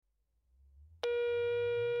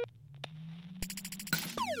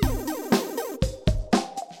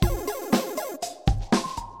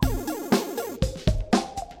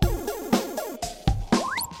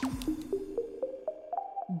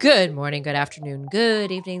Good morning, good afternoon,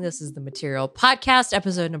 good evening. This is the Material Podcast,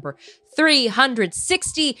 episode number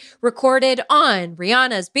 360, recorded on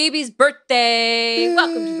Rihanna's baby's birthday. Yay.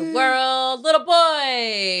 Welcome to the world, little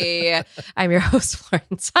boy. I'm your host,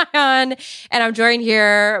 Florence Zion, and I'm joined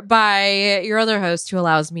here by your other host who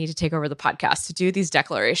allows me to take over the podcast to do these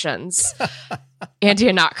declarations, Andy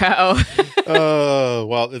Ihnatko.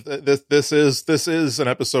 Well, this is an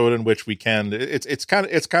episode in which we can. It's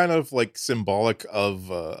kind of like symbolic of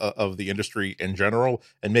the industry in general,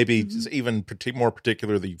 and maybe even more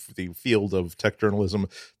particular the field of tech journalism.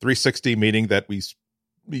 360, meaning that we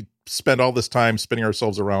spend all this time spinning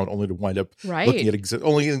ourselves around only to wind up looking at to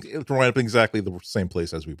wind up in exactly the same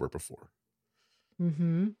place as we were before.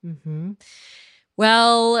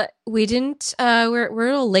 Well, we didn't. We're a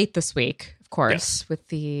little late this week. Course, with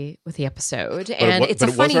the episode, and it's a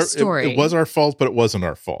funny story. It was our fault, but it wasn't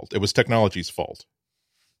our fault. It was technology's fault.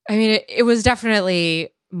 I mean, it was definitely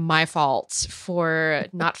my fault for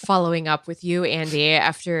not following up with you, Andy,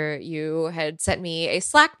 after you had sent me a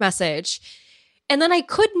Slack message, and then I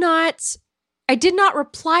did not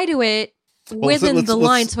reply to it within the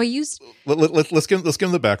line. So I used. Let's give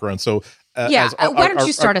them the background. So. Why don't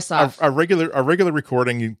you start us off? Our regular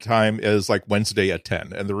recording time is like Wednesday at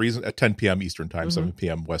 10, and the reason at 10 p.m. Eastern time, 7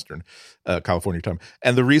 p.m. Western California time,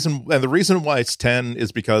 and the reason why it's 10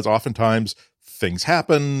 is because oftentimes things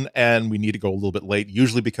happen and we need to go a little bit late,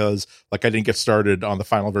 usually because like I didn't get started on the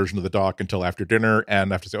final version of the doc until after dinner,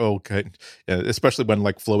 and I have to say, oh, okay, especially when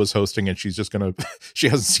like Flo is hosting and she's just she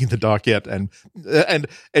hasn't seen the doc yet, and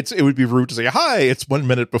it would be rude to say, hi, it's 1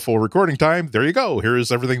 minute before recording time, there you go,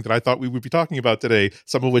 here's everything that I thought we would be talking about today,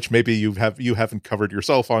 some of which maybe you haven't covered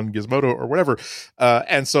yourself on Gizmodo or whatever,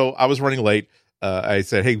 and so I was running late. I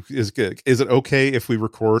said, hey, is it okay if we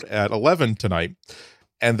record at 11 tonight?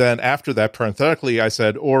 And then after that, parenthetically, I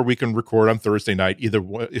said, or we can record on Thursday night.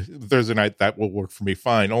 Thursday night, that will work for me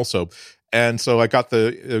fine also. And so I got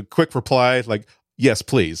the quick reply, like, yes,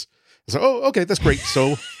 please. So, oh, okay, that's great.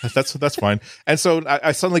 So that's fine. And so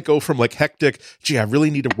I suddenly go from like hectic, gee, I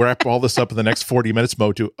really need to wrap all this up in the next 40 minutes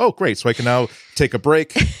mode to, oh, great. So I can now take a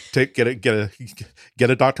break, get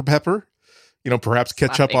a Dr. Pepper, perhaps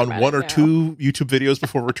catch up on one or two YouTube videos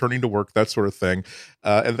before returning to work, that sort of thing.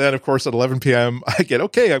 And then, of course, at 11 p.m., I get,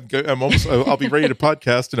 okay, I'm almost, I'll be ready to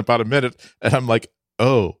podcast in about a minute. And I'm like,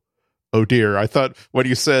 oh dear. I thought when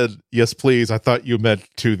you said, yes, please, I thought you meant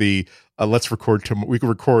to the, let's record, we can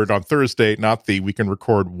record on Thursday, not the, we can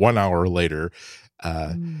record 1 hour later.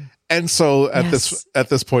 And so at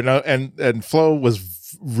this point now, and Flo was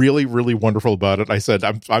really, really wonderful about it. I said,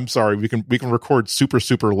 I'm sorry, we can record super,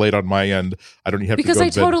 super late on my end. I don't have because to go I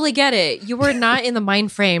to bed. Totally get it. You were not in the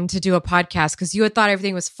mind frame to do a podcast because you had thought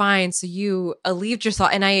everything was fine. So you alleviated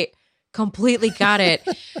yourself, and I completely got it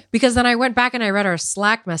because then I went back and I read our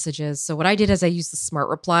Slack messages. So what I did is I used the smart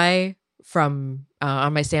reply from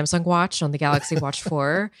on my Samsung watch on the Galaxy Watch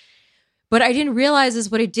 4. But I didn't realize is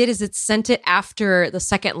what it did is it sent it after the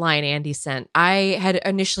second line Andy sent. I had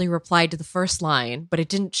initially replied to the first line, but it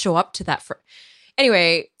didn't show up to that.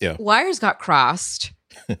 Anyway, wires got crossed.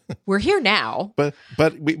 We're here now. But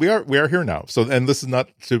we are here now. So, and this is not,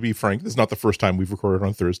 to be frank, this is not the first time we've recorded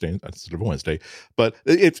on Thursday instead of Wednesday. But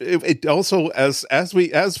it also as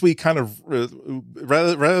we kind of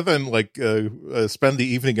rather than like spend the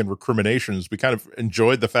evening in recriminations, we kind of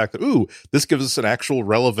enjoyed the fact that this gives us an actual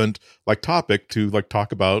relevant like topic to like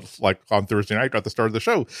talk about like on Thursday night at the start of the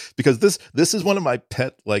show, because this is one of my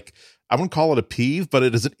pet, like, I wouldn't call it a peeve, but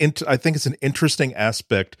it is I think it's an interesting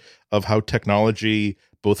aspect of how technology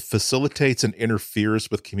both facilitates and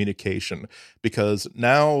interferes with communication. Because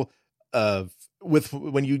now,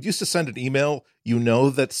 when you used to send an email,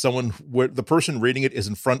 that the person reading it is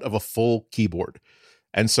in front of a full keyboard.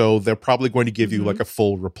 And so they're probably going to give you like a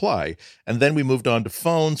full reply. And then we moved on to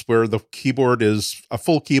phones where the keyboard is a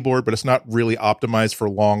full keyboard, but it's not really optimized for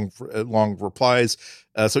long replies.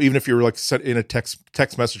 So even if you're like set in a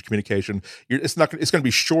text message communication, it's going to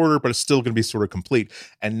be shorter, but it's still going to be sort of complete.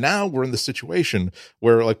 And now we're in the situation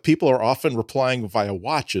where like people are often replying via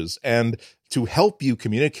watches, and to help you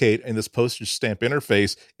communicate in this postage stamp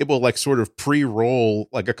interface, it will like sort of pre-roll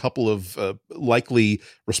like a couple of likely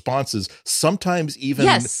responses, sometimes even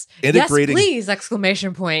integrating. Yes, please!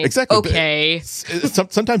 Exclamation point. Exactly. Okay.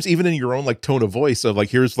 Sometimes even in your own like tone of voice of like,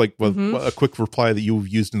 here's like a quick reply that you've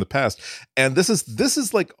used in the past. And this is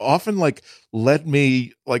has like often like led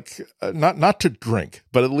me like not to drink,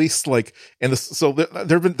 but at least like in the so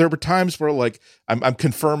there were times where like I'm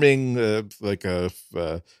confirming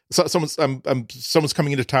someone's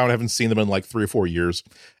coming into town. I haven't seen them in like 3 or 4 years,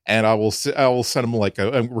 and I will send them like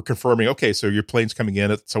and we're confirming. Okay, so your plane's coming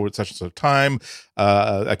in at such and such time.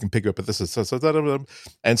 I can pick you up at this and so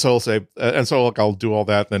and so I'll say and so like I'll do all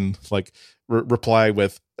that, then like reply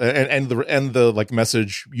with and the like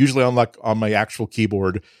message usually on my actual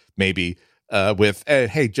keyboard maybe with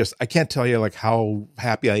hey, just I can't tell you like how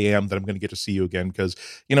happy I am that I'm going to get to see you again, because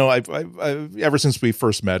you know I've ever since we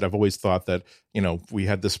first met I've always thought that you know we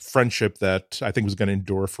had this friendship that I think was going to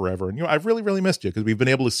endure forever, and you know I've really missed you because we've been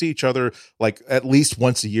able to see each other like at least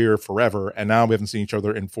once a year forever, and now we haven't seen each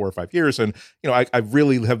other in 4 or 5 years, and you know I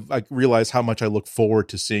realized how much I look forward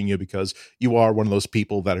to seeing you because you are one of those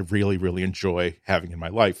people that I really enjoy having in my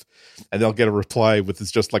life. And they'll get a reply with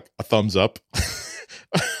it's just like a thumbs up.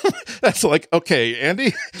 That's like, okay,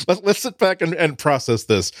 Andy, let's sit back and process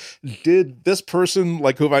this. Did this person,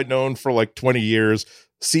 like who I've known for like 20 years,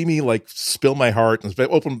 see me like spill my heart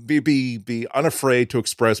and be unafraid to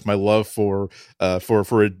express my love for a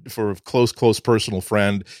close personal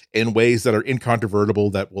friend in ways that are incontrovertible,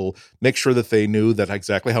 that will make sure that they knew that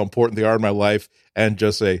exactly how important they are in my life, and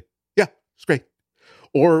just say, yeah, it's great?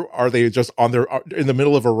 Or are they just in the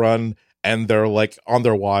middle of a run and they're like on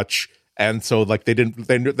their watch? And so like they're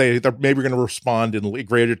maybe going to respond in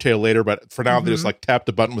greater detail later, but for now they just like tap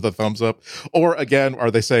the button with a thumbs up. Or again,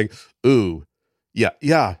 are they saying, ooh,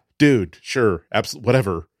 yeah, dude, sure, absolutely,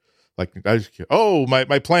 whatever. Like,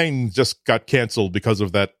 my plane just got canceled because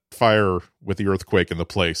of that fire with the earthquake in the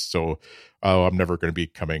place. So I'm never going to be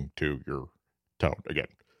coming to your town again.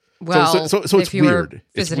 Well, so it's if you weird. were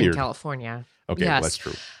visiting California. Okay, yes. well, that's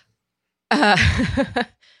true.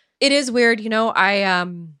 It is weird. You know, I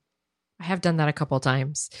have done that a couple of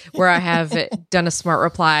times where I have done a smart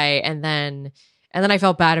reply and then I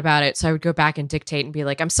felt bad about it. So I would go back and dictate and be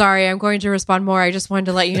like, I'm sorry, I'm going to respond more. I just wanted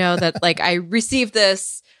to let you know that like I received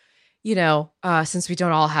this, you know, since we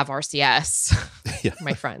don't all have RCS, yeah.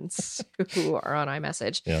 my friends who are on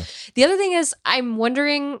iMessage. Yeah. The other thing is I'm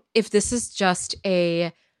wondering if this is just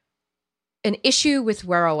an issue with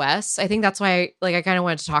Wear OS. I think that's why I kind of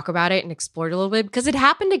wanted to talk about it and explore it a little bit, because it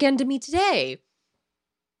happened again to me today.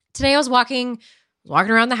 Today I was walking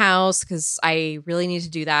around the house because I really need to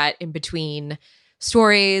do that in between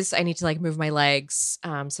stories. I need to like move my legs.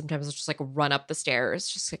 Sometimes I'll just like run up the stairs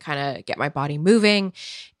just to kind of get my body moving.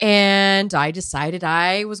 And I decided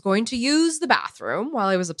I was going to use the bathroom while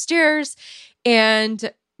I was upstairs.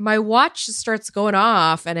 And my watch starts going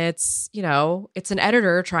off, and it's, you know, it's an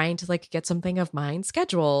editor trying to like get something of mine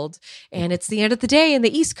scheduled. And it's the end of the day in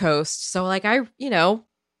the East Coast. So like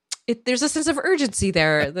there's a sense of urgency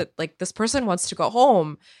there that like this person wants to go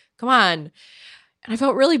home. Come on. And I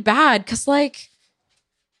felt really bad because like,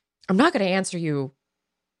 I'm not going to answer you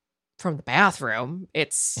from the bathroom.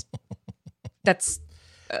 It's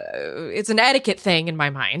an etiquette thing in my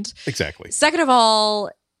mind. Exactly. Second of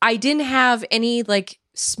all, I didn't have any like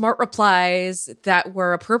smart replies that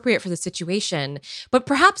were appropriate for the situation, but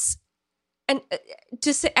perhaps, and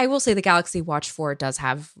I will say the Galaxy Watch 4 does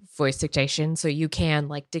have voice dictation, so you can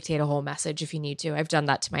like dictate a whole message if you need to. I've done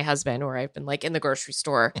that to my husband, or I've been like in the grocery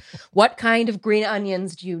store, what kind of green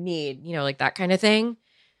onions do you need? You know, like that kind of thing.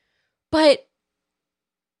 But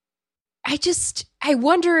I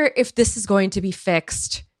wonder if this is going to be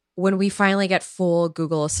fixed when we finally get full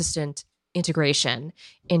Google Assistant integration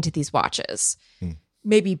into these watches.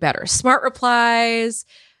 Maybe better smart replies,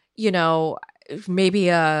 you know, maybe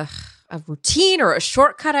a routine or a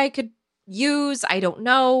shortcut I could use. I don't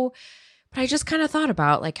know. But I just kind of thought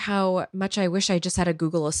about like how much I wish I just had a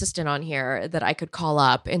Google Assistant on here that I could call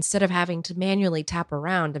up instead of having to manually tap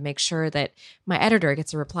around to make sure that my editor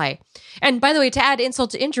gets a reply. And by the way, to add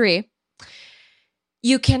insult to injury,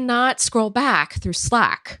 you cannot scroll back through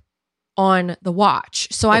Slack on the watch.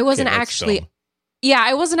 So okay, I wasn't actually... Yeah,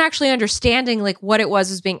 I wasn't actually understanding like what it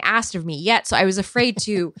was being asked of me yet. So I was afraid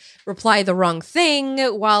to reply the wrong thing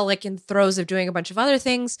while like in the throes of doing a bunch of other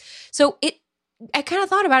things. So I kind of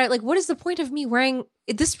thought about it like, what is the point of me wearing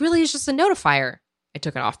this? Really is just a notifier. I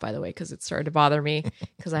took it off, by the way, because it started to bother me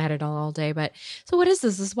because I had it on all day. But so what is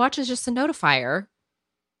this? This watch is just a notifier.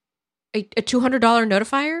 A $200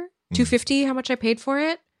 notifier? $250? How much I paid for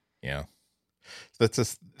it? Yeah.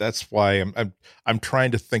 That's why I'm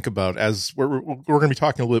trying to think about, as we're going to be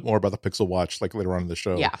talking a little bit more about the Pixel Watch like later on in the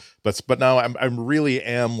show. Yeah. But now I'm really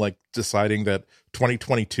like deciding that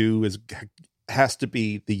 2022 has to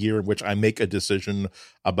be the year in which I make a decision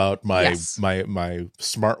about my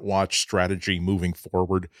smartwatch strategy moving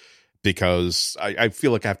forward, because I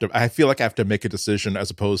feel like I have to make a decision as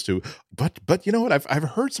opposed to, but you know what? I've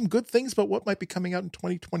heard some good things about what might be coming out in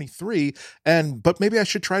 2023, but maybe I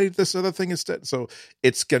should try this other thing instead. So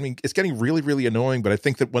it's getting really, really annoying. But I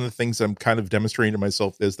think that one of the things I'm kind of demonstrating to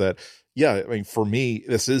myself is that, yeah, I mean, for me,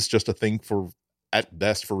 this is just a thing for, at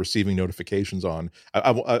best, for receiving notifications on.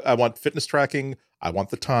 I want fitness tracking. I want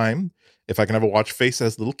the time. If I can have a watch face that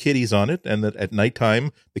has little kitties on it, and that at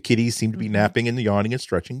nighttime the kitties seem to be napping and yawning and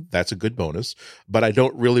stretching, that's a good bonus. But I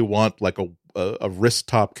don't really want like a wrist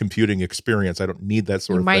top computing experience. I don't need that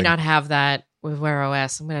sort of thing. You might not have that with Wear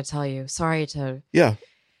OS. I'm going to tell you. Sorry to. Yeah.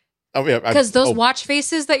 Because those watch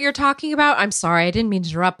faces that you're talking about, I'm sorry, I didn't mean to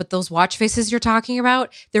interrupt, but those watch faces you're talking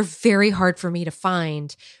about, they're very hard for me to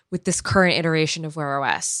find with this current iteration of Wear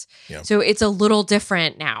OS. Yeah. So it's a little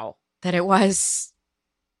different now than it was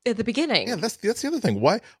at the beginning. Yeah, that's the other thing.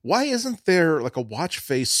 Why isn't there like a watch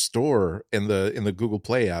face store in the Google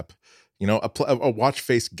Play app? You know, a watch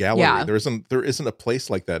face gallery. Yeah. There isn't a place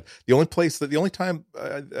like that. The only time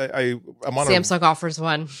I'm on Samsung offers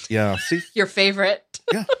one. Yeah, see, your favorite.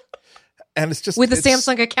 Yeah, and it's just with the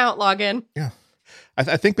Samsung account login. Yeah.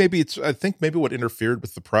 I think maybe what interfered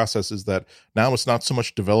with the process is that now it's not so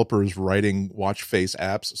much developers writing watch face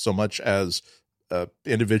apps so much as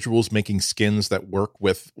individuals making skins that work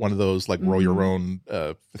with one of those like roll your own.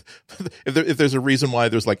 If there's a reason why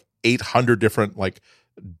there's like 800 different like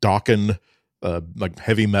Dokken like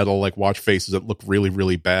heavy metal like watch faces that look really,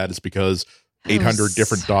 really bad, it's because 800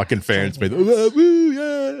 different Dokken fans made woo,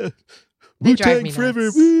 yeah, Wu-Tang forever,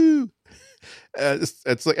 woo.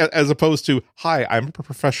 It's like, as opposed to, hi, I'm a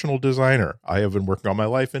professional designer. I have been working all my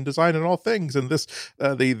life in design and all things, and this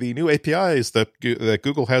the new APIs that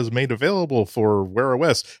Google has made available for Wear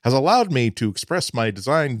OS has allowed me to express my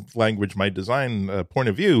design language, my design point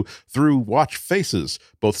of view through watch faces,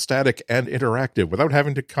 both static and interactive, without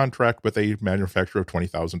having to contract with a manufacturer of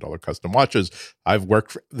 $20,000 custom watches. I've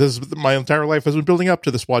worked my entire life has been building up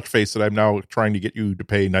to this watch face that I'm now trying to get you to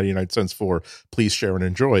pay 99 cents for. Please share and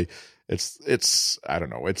enjoy. It's I don't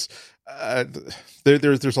know. It's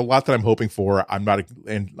there's a lot that I'm hoping for. I'm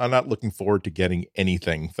not looking forward to getting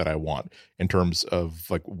anything that I want in terms of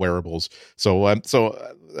like wearables. So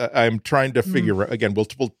I'm trying to figure out, again,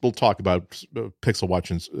 we'll talk about Pixel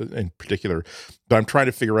Watch in particular, but I'm trying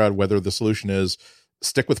to figure out whether the solution is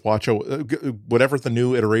stick with whatever the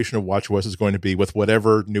new iteration of WatchOS is going to be, with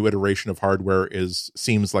whatever new iteration of hardware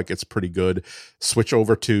seems like it's pretty good. Switch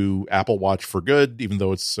over to Apple Watch for good, even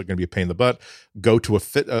though it's going to be a pain in the butt. Go to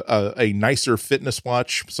a nicer fitness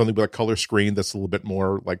watch, something with a color screen that's a little bit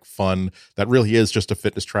more like fun, that really is just a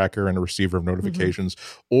fitness tracker and a receiver of notifications,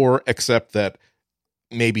 or accept that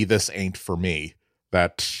maybe this ain't for me.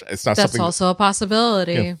 That it's not. That's also a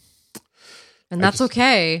possibility, and that's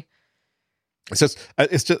okay. It's just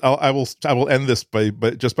I will end this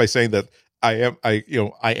by saying that I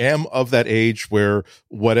am of that age where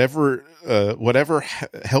whatever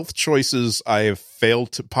health choices I have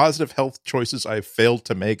failed to positive health choices I have failed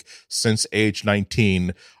to make since age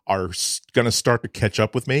 19 are going to start to catch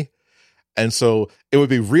up with me. And so it would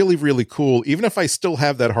be really, really cool, even if I still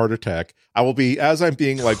have that heart attack, I will be, as I'm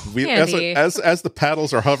being like, as the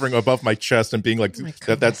paddles are hovering above my chest and being like,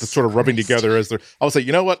 that's sort of rubbing together I'll say,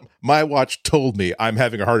 you know what? My watch told me I'm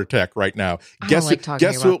having a heart attack right now. Guess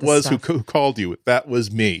who it was who called you? That was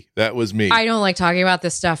me. I don't like talking about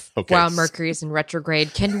this stuff while Mercury's in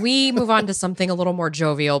retrograde. Can we move on to something a little more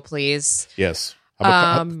jovial, please? Yes.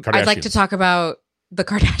 I'd like to talk about the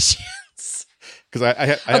Kardashians.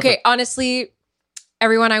 Because honestly,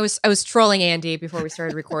 everyone, I was trolling Andy before we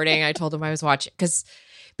started recording. I told him I was watching because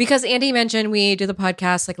Andy mentioned we do the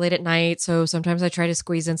podcast like late at night, so sometimes I try to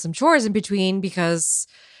squeeze in some chores in between because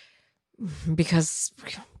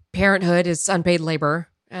parenthood is unpaid labor.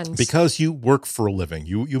 And because you work for a living,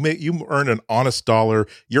 you earn an honest dollar.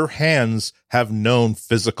 Your hands have known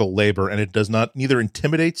physical labor, and it neither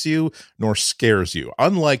intimidates you nor scares you.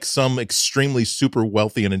 Unlike some extremely super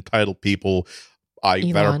wealthy and entitled people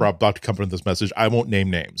that are about to come from this message, I won't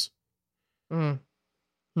name names. I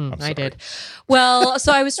did. Well,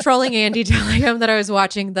 so I was trolling Andy, telling him that I was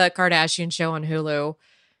watching the Kardashian show on Hulu.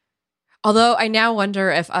 Although I now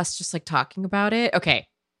wonder if us just like talking about it. Okay.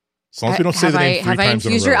 As long as we don't say the name 3 times in a row. Have I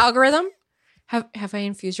infused your algorithm? Have I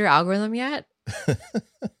infused your algorithm yet?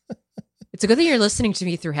 It's a good thing you're listening to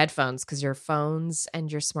me through headphones, because your phones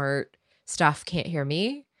and your smart stuff can't hear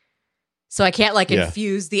me. So I can't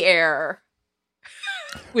infuse the air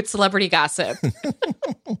with celebrity gossip.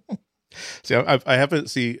 See, I haven't.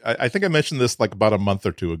 See, I think I mentioned this like about a month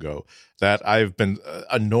or two ago that I've been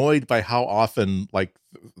annoyed by how often like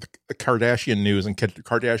the Kardashian news and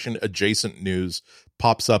Kardashian adjacent news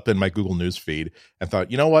pops up in my Google News feed, and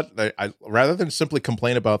thought, you know what? I rather than simply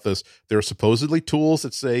complain about this, there are supposedly tools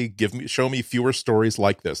that say show me fewer stories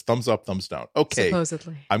like this. Thumbs up, thumbs down. Okay,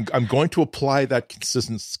 supposedly, I'm going to apply that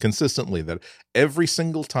consistently. That every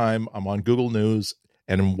single time I'm on Google News.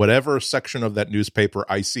 And in whatever section of that newspaper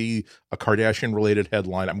I see a Kardashian-related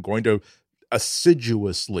headline, I'm going to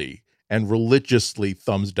assiduously and religiously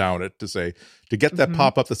thumbs down it to get that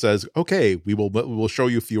pop-up that says, okay, we will show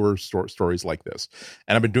you fewer stories like this.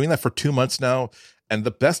 And I've been doing that for 2 months now. And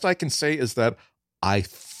the best I can say is that I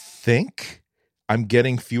think I'm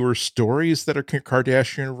getting fewer stories that are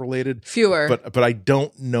Kardashian-related. Fewer. But I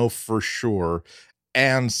don't know for sure.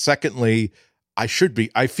 And secondly, I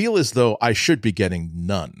feel as though I should be getting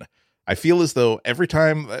none. I feel as though every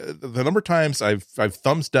time, the number of times I've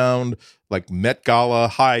thumbs down, like Met Gala,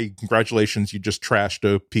 hi, congratulations, you just trashed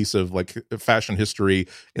a piece of like fashion history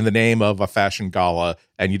in the name of a fashion gala,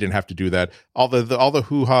 and you didn't have to do that. All the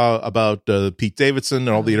hoo-ha about Pete Davidson and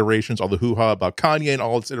all the iterations, all the hoo-ha about Kanye and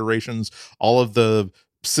all its iterations, all of the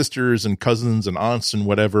sisters and cousins and aunts and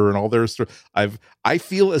whatever and all their stuff. I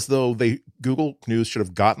feel as though Google News should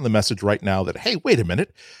have gotten the message right now that, hey, wait a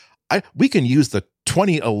minute, we can use the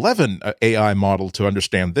 2011 AI model to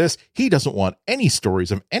understand this. He doesn't want any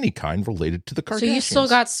stories of any kind related to the Kardashians. So you still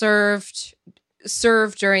got served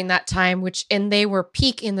during that time, and they were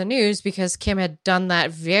peak in the news because Kim had done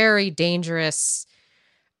that very dangerous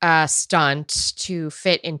stunt to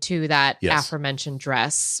fit into that aforementioned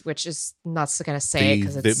dress, which is not going to say it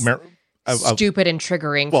because it's stupid and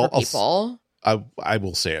triggering for people. I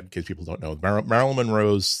will say it in case people don't know. Marilyn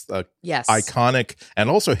Monroe's yes, iconic and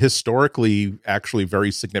also historically actually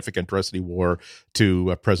very significant dress that he wore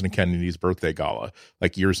to President Kennedy's birthday gala,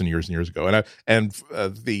 like years and years and years ago.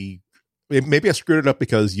 Maybe I screwed it up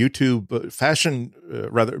because YouTube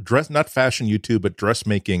not fashion YouTube, but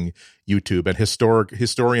dressmaking YouTube and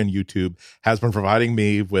historian YouTube has been providing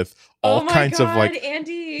me with all kinds of like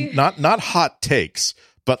Andy, not hot takes,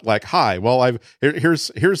 but like, hi, well,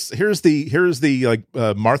 here's the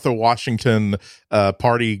like Martha Washington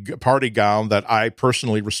party gown that I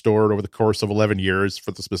personally restored over the course of 11 years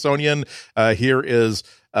for the Smithsonian. Here is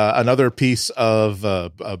another piece of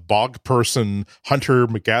bog person hunter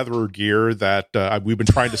gatherer gear that we've been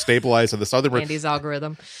trying to stabilize in this other Andy's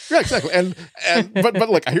algorithm. Yeah, exactly. And but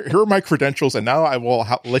like here are my credentials, and now I will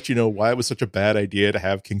let you know why it was such a bad idea to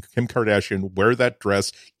have Kim Kardashian wear that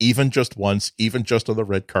dress even just once, even just on the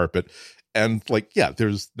red carpet. And like, yeah,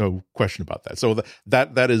 there's no question about that. So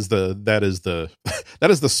that is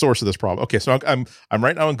the source of this problem. Okay, so I'm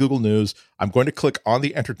right now on Google News. I'm going to click on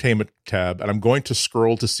the entertainment tab, and I'm going to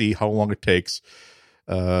scroll to see how long it takes.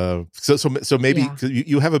 So maybe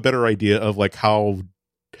you have a better idea of like how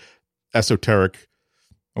esoteric.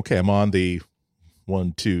 Okay, I'm on the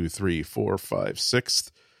 1, 2, 3, 4, 5,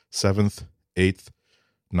 6th, 7th, 8th,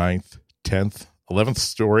 9th, 10th, 11th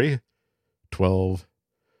story, 12.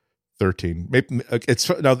 13. Maybe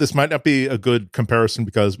now this might not be a good comparison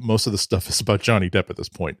because most of the stuff is about Johnny Depp at this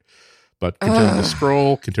point. But continue to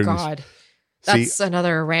scroll, God. That's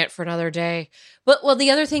another rant for another day. But the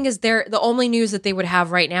other thing is the only news that they would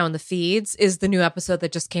have right now in the feeds is the new episode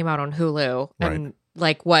that just came out on Hulu. Right. And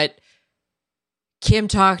like what Kim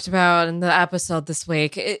talked about in the episode this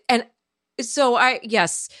week. So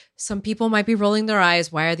some people might be rolling their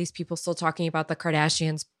eyes. Why are these people still talking about the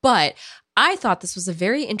Kardashians? But I thought this was a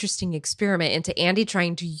very interesting experiment into Andy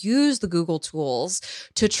trying to use the Google tools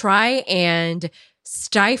to try and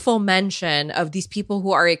stifle mention of these people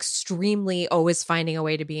who are extremely always finding a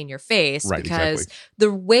way to be in your face. Right, because exactly.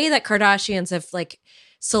 The way that Kardashians have like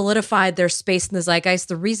solidified their space in the zeitgeist,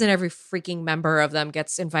 the reason every freaking member of them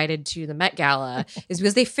gets invited to the Met Gala is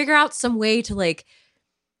because they figure out some way to like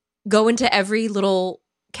go into every little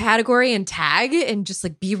category and tag and just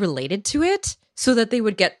like be related to it so that it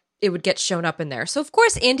would get shown up in there. So of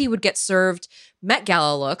course Andy would get served Met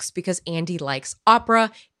Gala looks because Andy likes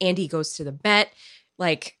opera. Andy goes to the Met.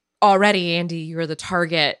 Like already, Andy, you're the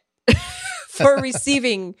target for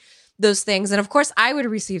receiving those things. And of course I would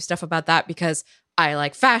receive stuff about that because I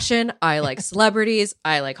like fashion. I like celebrities.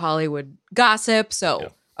 I like Hollywood gossip.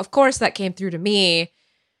 So of course that came through to me.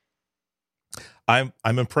 I'm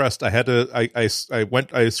impressed. I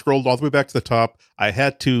scrolled all the way back to the top. I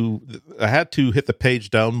had to hit the page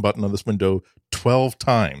down button on this window 12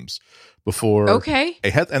 times before. Okay.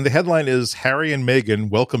 And the headline is Harry and Meghan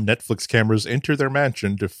welcome Netflix cameras into their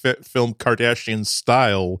mansion to film Kardashian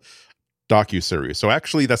style docuseries. So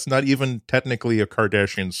actually, that's not even technically a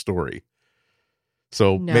Kardashian story.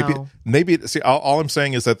 So No. maybe see, all I'm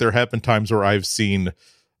saying is that there have been times where I've seen,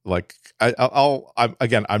 like,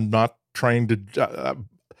 I'm not trying to.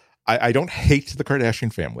 I don't hate the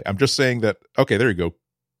Kardashian family. I'm just saying that. Okay, there you go.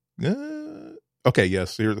 Okay,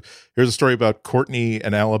 yes. Here's a story about Courtney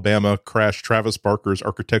and Alabama crash Travis Barker's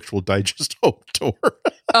Architectural Digest home tour.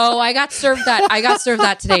 Oh, I got served that. I got served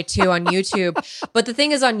that today too on YouTube. But the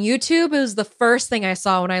thing is, on YouTube, it was the first thing I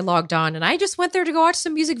saw when I logged on, and I just went there to go watch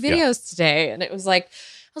some music videos today, and it was like,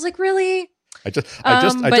 I was like, really? I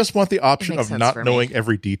just want the option of not knowing me.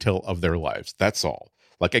 every detail of their lives. That's all.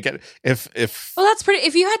 Like, I get if well, that's pretty.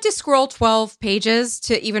 If you had to scroll 12 pages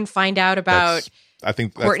to even find out about. I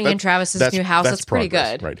think Courtney and Travis's new house. That's pretty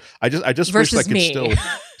good, right? I just wish I could still,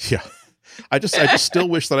 yeah. I just still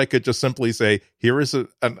wish that I could just simply say, here is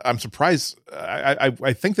I'm surprised.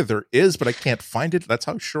 I think that there is, but I can't find it. That's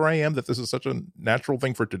how sure I am that this is such a natural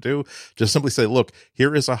thing for it to do. Just simply say, look,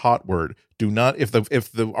 here is a hot word. Do not, if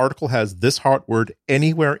the article has this hot word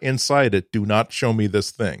anywhere inside it, do not show me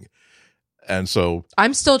this thing. And so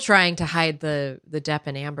I'm still trying to hide the Depp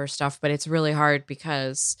and Amber stuff, but it's really hard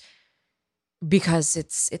because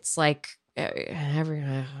it's like I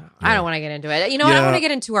don't want to get into it. You know, I want to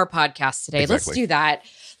get into our podcast today. Exactly. Let's do that.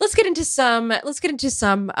 Let's get into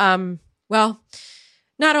some well,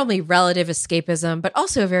 not only relative escapism, but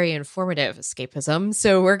also very informative escapism.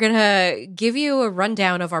 So we're going to give you a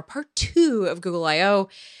rundown of our part 2 of Google I/O.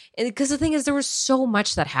 Because the thing is, there was so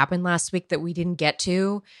much that happened last week that we didn't get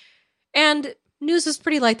to. And news is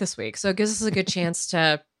pretty light this week. So it gives us a good chance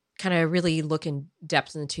to kind of really look in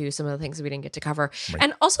depth into some of the things that we didn't get to cover. Right.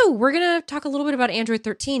 And also, we're going to talk a little bit about Android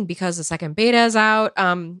 13 because the second beta is out.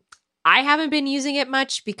 I haven't been using it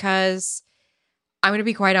much because I'm going to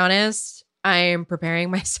be quite honest. I'm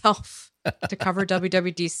preparing myself to cover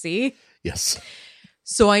WWDC. Yes.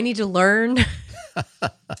 So I need to learn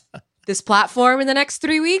this platform in the next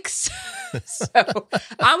 3 weeks. So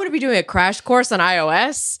I'm going to be doing a crash course on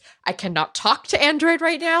iOS. I cannot talk to Android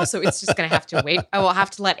right now, so it's just going to have to wait. I will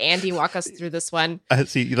have to let Andy walk us through this one.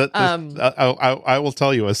 See, I will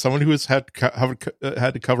tell you, as someone who has had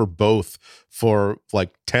to cover both for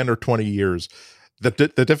like 10 or 20 years, the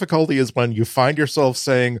difficulty is when you find yourself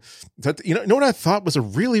saying that, you know what I thought was a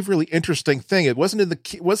really, really interesting thing. It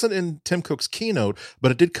wasn't in Tim Cook's keynote,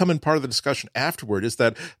 but it did come in part of the discussion afterward, is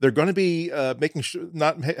that they're going to be making sure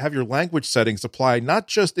not have your language settings apply, not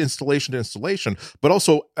just installation to installation, but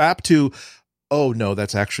also app to, oh no,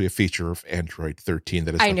 that's actually a feature of Android 13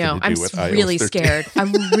 that is I know. I'm with really iOS 13. scared.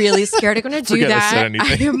 I'm really scared I'm going to do that.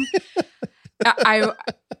 I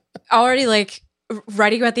already like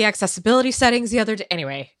writing about the accessibility settings the other day.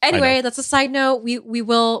 Anyway, that's a side note. We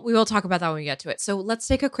will talk about that when we get to it. So let's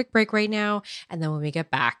take a quick break right now. And then when we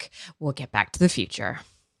get back, we'll get back to the future.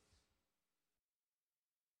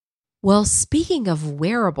 Well, speaking of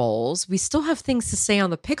wearables, we still have things to say on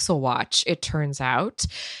the Pixel Watch, it turns out.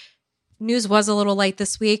 News was a little light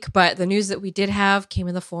this week, but the news that we did have came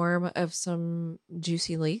in the form of some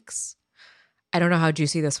juicy leaks. I don't know how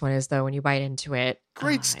juicy this one is, though, when you bite into it.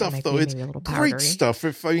 Great stuff, though. It's great stuff.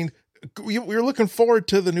 We're looking forward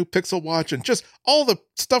to the new Pixel Watch, and just all the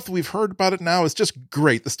stuff that we've heard about it now is just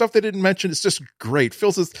great. The stuff they didn't mention is just great.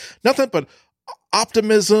 Feels as nothing but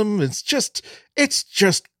optimism. It's just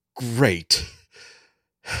great.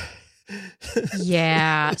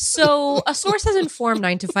 Yeah. So a source has informed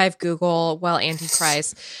 9to5 Google, while Andy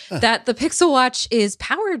cries, that the Pixel Watch is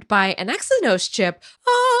powered by an Exynos chip.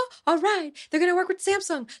 Oh, all right. They're going to work with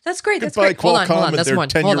Samsung. That's great. That's great. Hold on. That's one.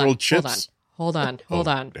 10-year-old chips. Hold on.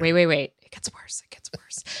 Wait. It gets worse.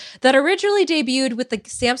 That originally debuted with the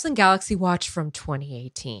Samsung Galaxy Watch from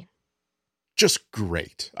 2018. Just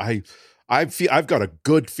great. I've got a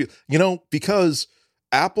good feel, because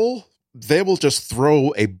Apple, they will just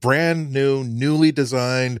throw a brand new, newly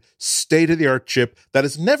designed, state-of-the-art chip that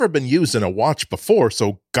has never been used in a watch before,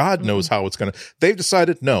 so God knows how it's going to. They've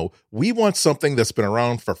decided, no, we want something that's been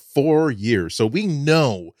around for 4 years, so we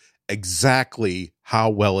know exactly how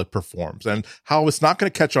well it performs and how it's not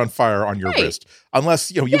going to catch on fire on your wrist,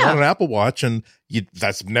 unless you want an Apple Watch and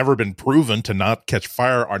that's never been proven to not catch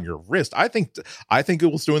fire on your wrist. I think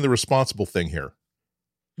Google's doing the responsible thing here.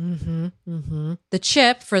 The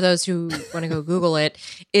chip, for those who want to go Google it,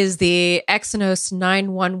 is the Exynos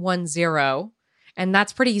 9110. And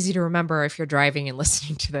that's pretty easy to remember if you're driving and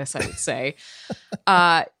listening to this, I would say,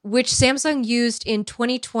 which Samsung used in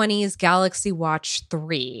 2020's Galaxy Watch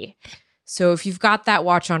 3. So if you've got that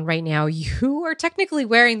watch on right now, you are technically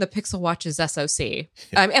wearing the Pixel Watch's SoC,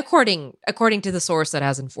 according to the source that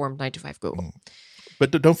has informed 9to5 Google. But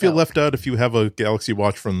don't feel So- left out if you have a Galaxy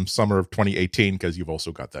Watch from summer of 2018, because you've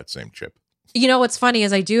also got that same chip. You know what's funny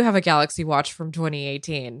is I do have a Galaxy Watch from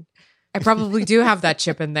 2018. I probably do have that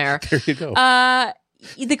chip in there. There you go.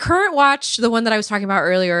 The current watch, the one that I was talking about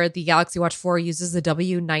earlier, the Galaxy Watch 4 uses the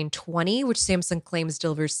W920, which Samsung claims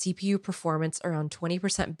delivers CPU performance around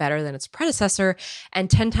 20% better than its predecessor and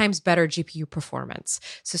 10 times better GPU performance.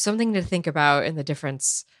 So something to think about in the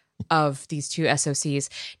difference of these two SoCs.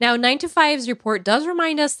 Now, 9to5's report does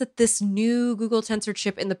remind us that this new Google Tensor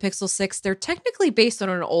chip in the Pixel 6, they're technically based on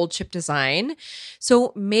an old chip design.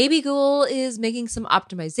 So maybe Google is making some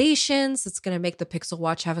optimizations that's going to make the Pixel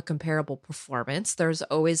Watch have a comparable performance. There's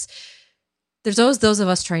always those of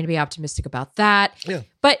us trying to be optimistic about that. Yeah.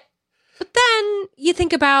 But then you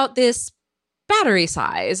think about this battery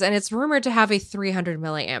size, and it's rumored to have a 300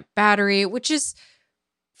 milliamp battery, which is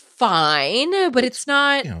fine, but it's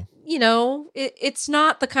not, it's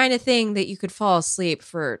not the kind of thing that you could fall asleep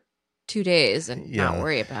for 2 days and not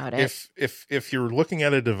worry about it. If you're looking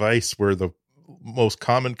at a device where the most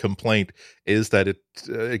common complaint is that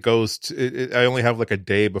it goes to, I only have like a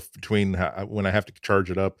day between when I have to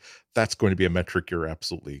charge it up, that's going to be a metric you're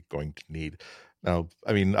absolutely going to need. Now,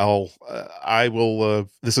 I mean, I will.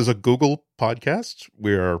 This is a Google podcast.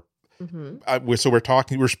 We're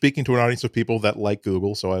speaking to an audience of people that like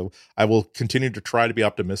Google. So I will continue to try to be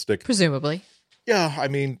optimistic. Presumably. Yeah. I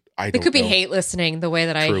mean, There could be hate listening the way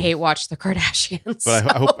that True. I hate watch the Kardashians.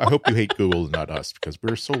 But I hope you hate Google and not us, because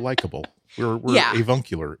we're so likable. We're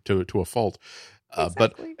avuncular to a fault.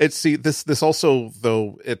 Exactly. But this also,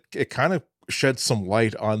 though, it kind of shed some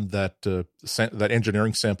light on that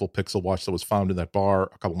engineering sample Pixel Watch that was found in that bar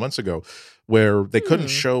a couple months ago, where they couldn't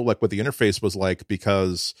show like what the interface was like,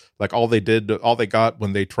 because like all they got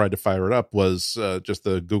when they tried to fire it up was just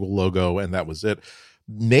the Google logo, and that was it.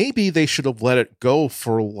 Maybe they should have let it go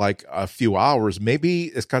for like a few hours. Maybe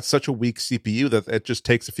it's got such a weak CPU that it just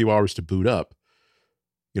takes a few hours to boot up,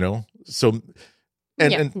 so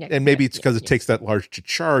and maybe it's because it takes that large to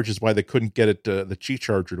charge is why they couldn't get it the Qi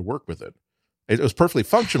charger to work with it. It was perfectly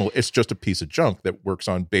functional. It's just a piece of junk that works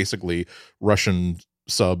on basically Russian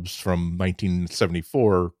subs from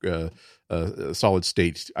 1974 solid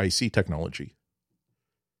state IC technology.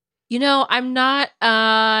 I'm not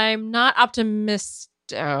optimistic.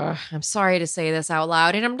 I'm sorry to say this out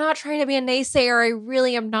loud, and I'm not trying to be a naysayer. I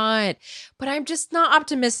really am not. But I'm just not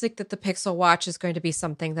optimistic that the Pixel Watch is going to be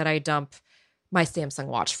something that I dump my Samsung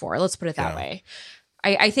Watch for. Let's put it that way.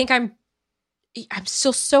 I think I'm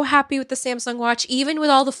still so happy with the Samsung Watch, even with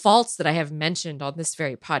all the faults that I have mentioned on this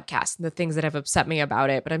very podcast and the things that have upset me about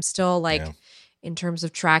it. But I'm still in terms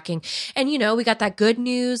of tracking. And, we got that good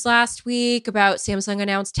news last week about Samsung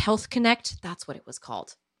announced Health Connect. That's what it was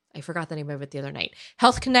called. I forgot the name of it the other night.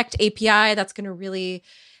 Health Connect API. That's going to really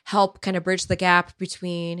help kind of bridge the gap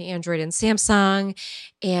between Android and Samsung.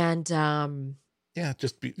 And,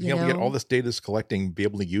 just be able to get all this data is collecting, be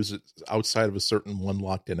able to use it outside of a certain one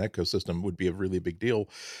locked in ecosystem would be a really big deal.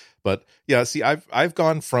 But see, I've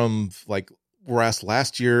gone from like, whereas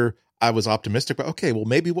last year I was optimistic, but okay, well,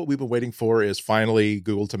 maybe what we've been waiting for is finally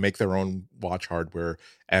Google to make their own watch hardware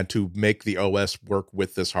and to make the OS work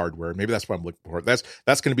with this hardware. Maybe that's what I'm looking for. That's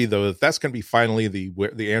going to be finally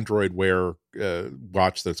the Android Wear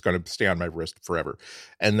watch that's going to stay on my wrist forever.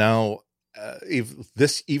 And now,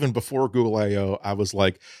 even before Google I/O, I was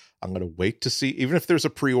like, I'm going to wait to see, even if there's a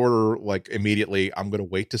pre-order like immediately, I'm going to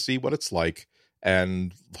wait to see what it's like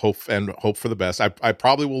and hope for the best. I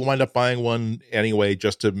probably will wind up buying one anyway,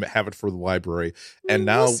 just to have it for the library. And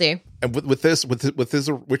now, we'll see. And with this,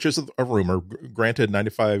 which is a rumor. Granted,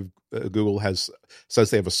 9to5 Google says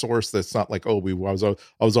they have a source that's not like, I was on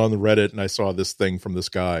the Reddit and I saw this thing from this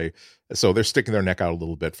guy. So they're sticking their neck out a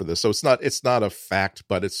little bit for this. So it's not a fact,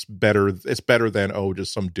 but it's better than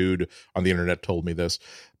just some dude on the internet told me this.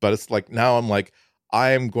 But it's like, now I'm like,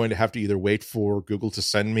 I am going to have to either wait for Google to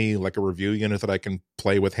send me like a review unit that I can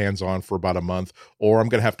play with hands-on for about a month, or I'm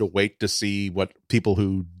going to have to wait to see what people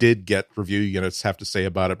who did get review units have to say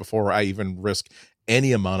about it before I even risk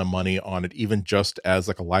any amount of money on it, even just as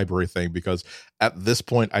like a library thing, because at this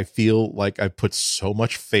point I feel like I put so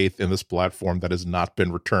much faith in this platform that has not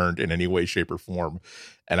been returned in any way, shape, or form.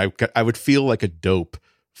 And I would feel like a dope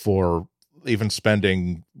for even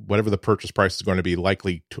spending whatever the purchase price is going to be,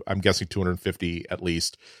 likely I'm guessing $250 at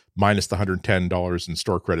least, minus the $110 in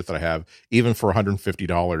store credit that I have. Even for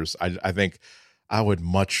 $150, I think I would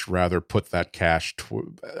much rather put that cash,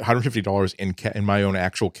 $150 in my own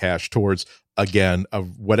actual cash, towards, again,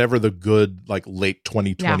 of whatever the good like late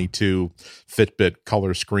 2022 Fitbit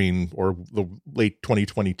color screen or the late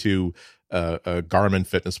 2022 Garmin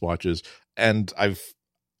fitness watches. And I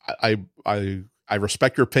I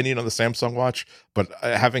respect your opinion on the Samsung Watch, but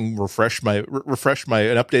having refreshed my and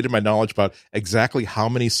updated my knowledge about exactly how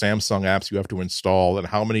many Samsung apps you have to install and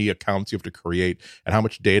how many accounts you have to create and how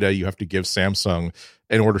much data you have to give Samsung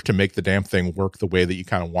in order to make the damn thing work the way that you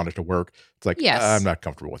kind of want it to work, it's like, yes. I'm not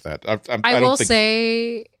comfortable with that. I will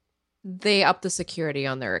say they up the security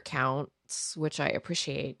on their accounts, which I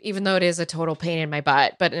appreciate, even though it is a total pain in my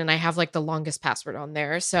butt. And I have like the longest password on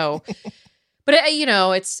there, so. But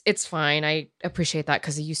it's fine. I appreciate that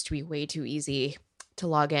because it used to be way too easy to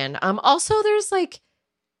log in. Also, there's like,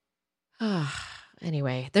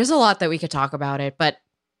 anyway, there's a lot that we could talk about it, but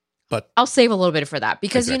I'll save a little bit for that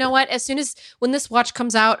because You know what? When this watch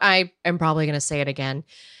comes out, I am probably going to say it again.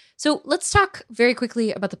 So let's talk very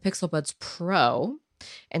quickly about the Pixel Buds Pro.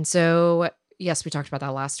 And so, yes, we talked about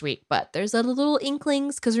that last week, but there's a little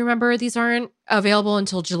inklings because remember, these aren't available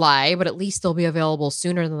until July, but at least they'll be available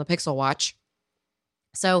sooner than the Pixel Watch.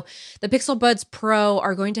 So the Pixel Buds Pro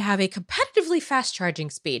are going to have a competitively fast charging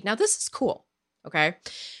speed. Now, this is cool, okay?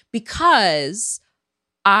 Because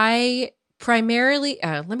I primarily,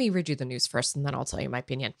 let me read you the news first, and then I'll tell you my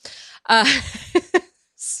opinion.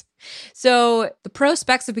 So the Pro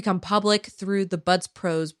specs have become public through the Buds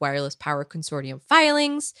Pro's Wireless Power Consortium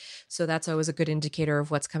filings. So that's always a good indicator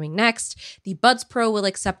of what's coming next. The Buds Pro will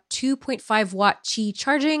accept 2.5 watt Qi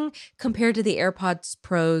charging compared to the AirPods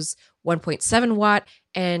Pro's 1.7 watt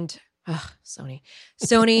and Sony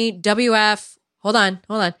WF, hold on,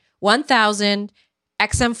 1000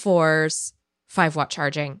 XM4's 5 watt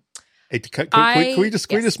charging. Hey, can we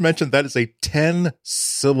just mention that is a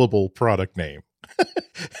 10-syllable product name?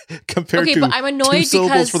 Compared to but I'm annoyed 2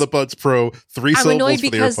 syllables for the Buds Pro, 3 syllables for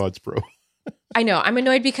the AirPods Pro. I know. I'm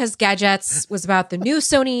annoyed because Gadgets was about the new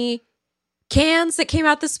Sony cans that came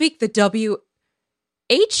out this week, the WH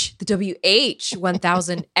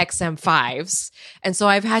 1000 XM5s. And so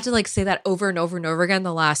I've had to like say that over and over and over again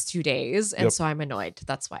the last 2 days. And so I'm annoyed.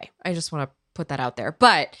 That's why. I just want to put that out there.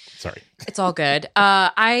 But sorry, it's all good.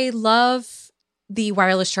 I love the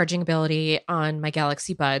wireless charging ability on my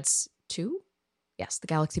Galaxy Buds 2. Yes, the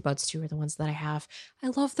Galaxy Buds 2 are the ones that I have. I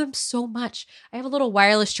love them so much. I have a little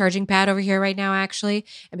wireless charging pad over here right now, actually.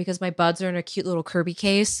 And because my buds are in a cute little Kirby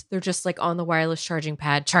case, they're just like on the wireless charging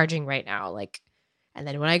pad charging right now. Like, and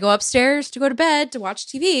then when I go upstairs to go to bed to watch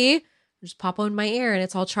TV, I just pop on my ear and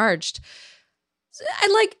it's all charged.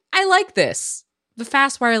 I like this, the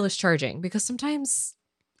fast wireless charging, because sometimes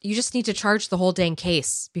you just need to charge the whole dang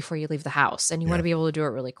case before you leave the house and you want to be able to do it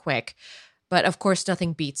really quick. But of course,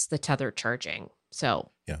 nothing beats the tethered charging.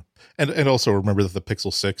 So and also remember that the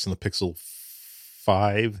Pixel 6 and the Pixel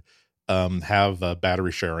 5 have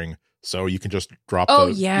battery sharing, so you can just drop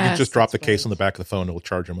the case on the back of the phone, it'll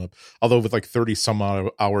charge them up. Although with like 30 some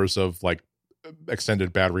hours of like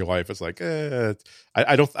extended battery life, it's like I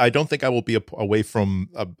don't think I will be away from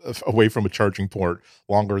a charging port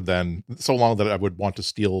so long that I would want to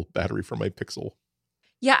steal battery from my Pixel.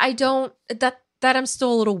 Yeah, I don't that I'm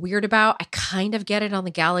still a little weird about. I kind of get it on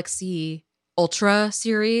the Galaxy Ultra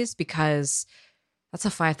series because that's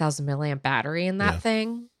a 5,000 milliamp battery in that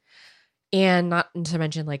thing. And not to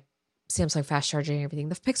mention like Samsung fast charging and everything.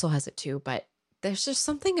 The Pixel has it too, but there's just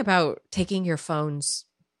something about taking your phone's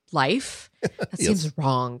life that seems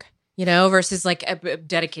wrong, versus like a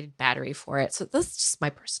dedicated battery for it. So that's just my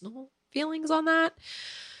personal feelings on that.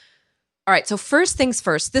 All right, so first things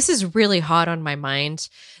first, this is really hot on my mind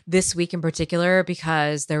this week in particular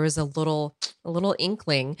because there was a little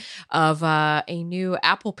inkling of a new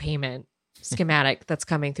Apple payment schematic that's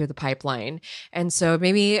coming through the pipeline. And so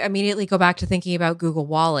maybe immediately go back to thinking about Google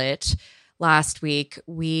Wallet. Last week,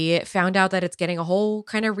 we found out that it's getting a whole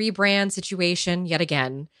kind of rebrand situation yet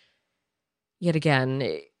again.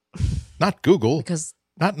 Not Google. Because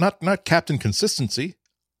not Captain Consistency.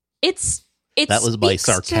 That was my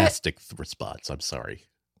sarcastic response. I'm sorry.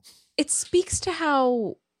 It speaks to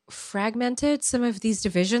how fragmented some of these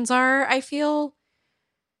divisions are, I feel.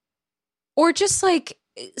 Or just like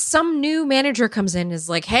some new manager comes in and is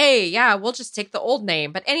like, hey, yeah, we'll just take the old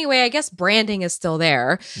name. But anyway, I guess branding is still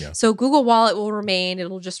there. Yeah. So Google Wallet will remain.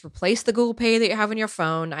 It'll just replace the Google Pay that you have on your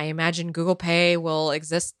phone. I imagine Google Pay will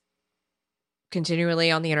exist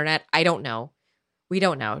continually on the internet. I don't know. We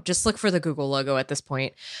don't know. Just look for the Google logo at this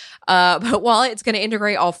point. But Wallet, it's going to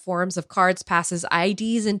integrate all forms of cards, passes,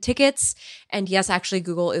 IDs, and tickets. And yes, actually,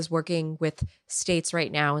 Google is working with states right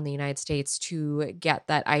now in the United States to get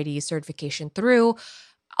that ID certification through.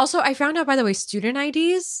 Also, I found out, by the way, student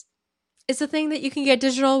IDs is a thing that you can get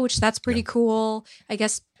digital, which that's pretty cool. I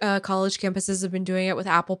guess college campuses have been doing it with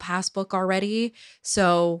Apple Passbook already.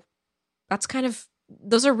 So that's kind of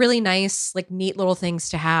those are really nice, like neat little things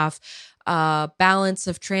to have. Balance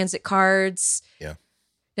of transit cards. Yeah.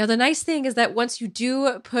 Now, the nice thing is that once you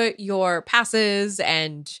do put your passes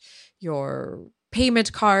and your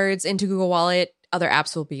payment cards into Google Wallet, other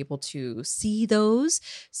apps will be able to see those.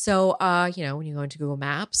 So, when you go into Google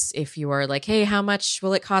Maps, if you are like, hey, how much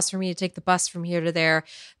will it cost for me to take the bus from here to there?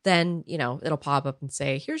 Then, it'll pop up and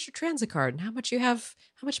say, here's your transit card and how much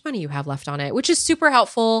money you have left on it, which is super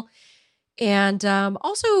helpful. And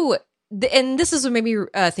also, and this is what made me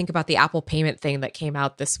think about the Apple payment thing that came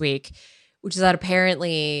out this week, which is that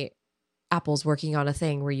apparently Apple's working on a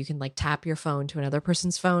thing where you can like tap your phone to another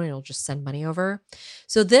person's phone and it'll just send money over.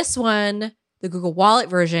 So this one, the Google Wallet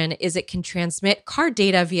version, is it can transmit card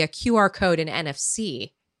data via QR code and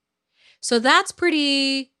NFC. So that's going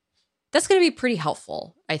to be pretty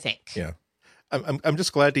helpful, I think. Yeah. I'm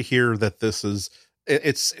just glad to hear that this is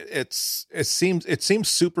it seems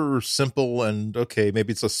super simple, and okay,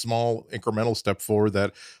 maybe it's a small incremental step forward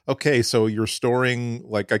that, okay, so you're storing,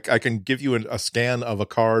 like I can give you a scan of a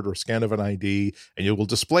card or scan of an ID and you will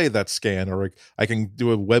display that scan, or I can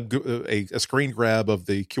do a screen grab of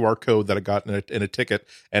the QR code that I got in a ticket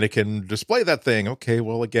and it can display that thing. Okay,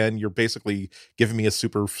 well, again, you're basically giving me a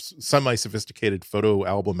super semi-sophisticated photo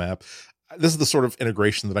album app. This is the sort of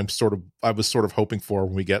integration that I was sort of hoping for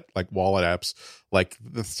when we get like wallet apps, like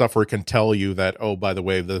the stuff where it can tell you that, oh, by the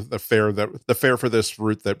way, the fare for this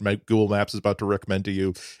route that Google Maps is about to recommend to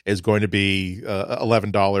you is going to be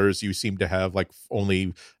 $11. You seem to have like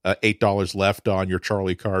only $8 left on your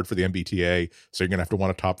Charlie card for the MBTA, so you're gonna have to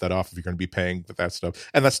want to top that off if you're going to be paying with that stuff,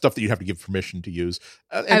 and that's stuff that you have to give permission to use.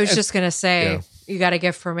 I was just gonna say, you got to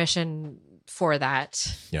give permission for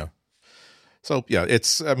that. Yeah. So yeah, it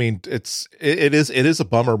is a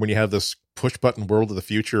bummer when you have this push button world of the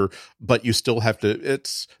future, but you still have to,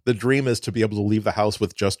 the dream is to be able to leave the house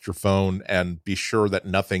with just your phone and be sure that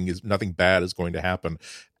nothing bad is going to happen.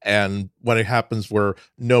 And when it happens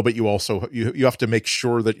but you also, you have to make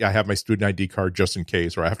sure that I have my student ID card just in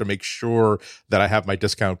case, or I have to make sure that I have my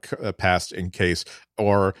discount pass in case,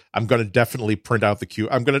 or I'm going to definitely print out still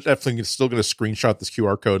going to screenshot this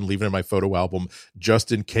QR code and leave it in my photo album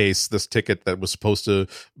just in case this ticket that was supposed to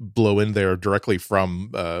blow in there directly from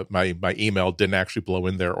my email didn't actually blow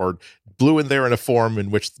in there, or blew in there in a form in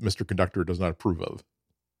which Mr. Conductor does not approve of.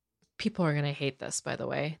 People are going to hate this, by the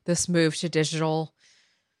way, this move to digital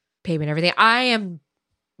payment, everything. I am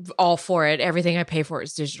all for it. Everything I pay for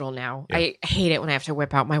is digital now. Yeah. I hate it when I have to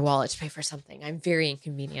whip out my wallet to pay for something. I'm very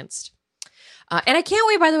inconvenienced. And I can't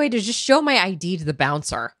wait, by the way, to just show my ID to the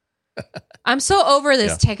bouncer. I'm so over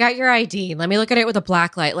this. Yeah. Take out your ID. Let me look at it with a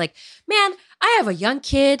black light. Like, man, I have a young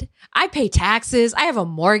kid. I pay taxes. I have a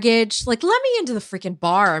mortgage. Like, let me into the freaking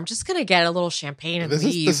bar. I'm just going to get a little champagne and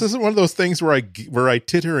leave. This isn't one of those things where I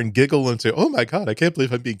titter and giggle and say, oh my God, I can't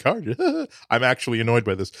believe I'm being carded. I'm actually annoyed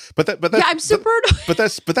by this. I'm super annoyed. But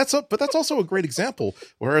that's also a great example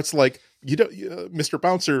where it's like, Mr.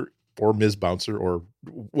 Bouncer or Ms. Bouncer or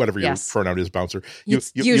whatever your pronoun is, Bouncer.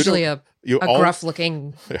 Usually a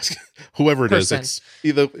gruff-looking whoever it person. It's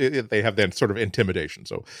either they have that sort of intimidation.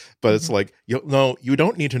 So, but it's like, no, you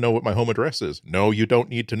don't need to know what my home address is. No, you don't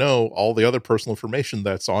need to know all the other personal information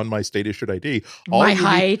that's on my state-issued ID. My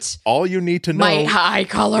height. All you need to know. My eye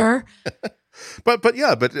color. But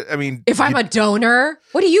I mean, if I'm a donor,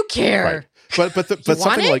 what do you care? Right.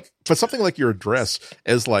 But something like your address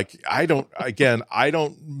is like, I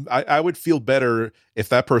would feel better if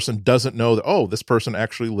that person doesn't know that, oh, this person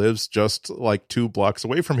actually lives just like 2 blocks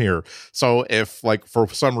away from here. So if like for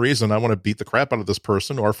some reason I want to beat the crap out of this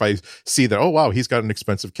person, or if I see that, oh wow, he's got an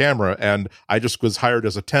expensive camera and I just was hired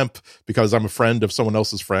as a temp because I'm a friend of someone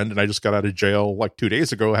else's friend and I just got out of jail like 2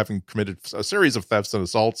 days ago having committed a series of thefts and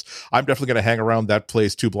assaults, I'm definitely going to hang around that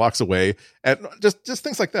place 2 blocks away, and just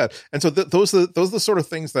things like that. And so those are the sort of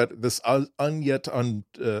things that this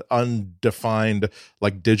undefined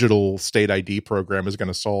like digital state ID program is going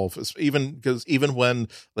to solve. Even when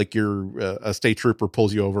like a state trooper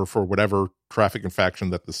pulls you over for whatever traffic infraction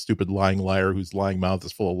that the stupid lying liar whose lying mouth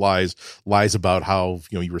is full of lies about how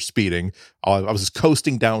you were speeding. I was just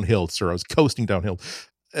coasting downhill, sir. I was coasting downhill.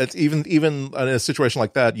 It's even in a situation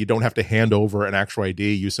like that, you don't have to hand over an actual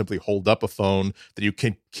ID. You simply hold up a phone that you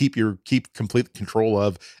can keep complete control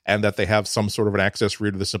of, and that they have some sort of an access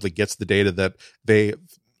reader that simply gets the data that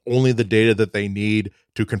they need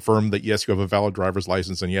to confirm that yes, you have a valid driver's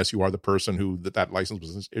license, and yes, you are the person who that license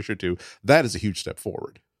was issued to. That is a huge step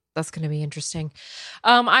forward. That's going to be interesting.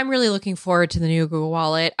 I'm really looking forward to the new Google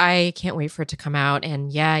Wallet. I can't wait for it to come out. And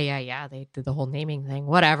yeah, they did the whole naming thing.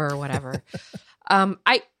 Whatever.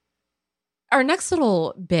 our next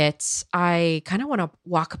little bit, I kind of want to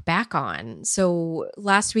walk back on. So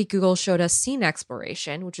last week, Google showed us scene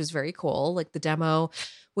exploration, which was very cool. Like the demo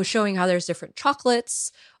was showing how there's different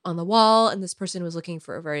chocolates on the wall, and this person was looking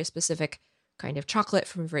for a very specific kind of chocolate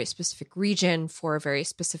from a very specific region for a very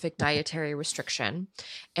specific dietary restriction.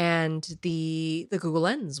 And the Google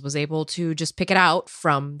Lens was able to just pick it out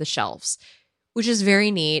from the shelves, which is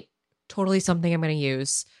very neat. Totally something I'm going to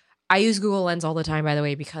use. I use Google Lens all the time, by the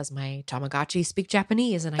way, because my Tamagotchi speak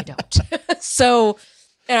Japanese and I don't. So,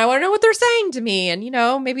 and I want to know what they're saying to me. And,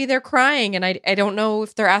 maybe they're crying and I don't know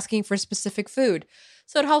if they're asking for specific food.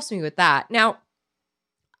 So it helps me with that. Now,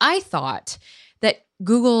 I thought that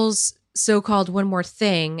Google's so-called one more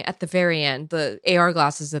thing at the very end, the AR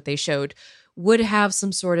glasses that they showed, would have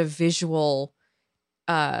some sort of visual,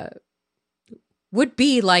 would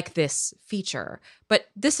be like this feature. But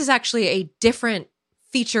this is actually a different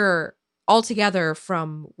feature altogether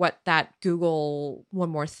from what that Google One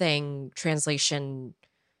More Thing translation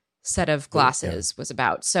set of glasses was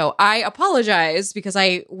about. So I apologize because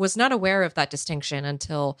I was not aware of that distinction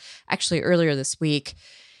until actually earlier this week.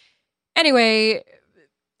 Anyway,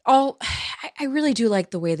 I really do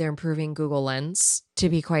like the way they're improving Google Lens, to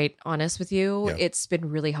be quite honest with you. Yeah. It's been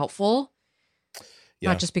really helpful. Yeah.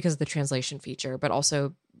 Not just because of the translation feature, but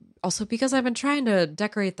also because I've been trying to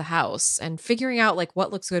decorate the house and figuring out like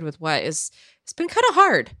what looks good with what it's been kind of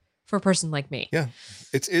hard for a person like me. Yeah.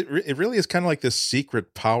 It really is kind of like this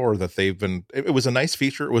secret power that they've been, it was a nice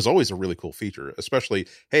feature. It was always a really cool feature, especially,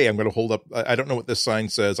 hey, I'm going to hold up, I don't know what this sign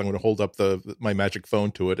says. I'm going to hold up my Magic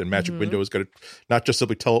Phone to it, and Magic Window is going to not just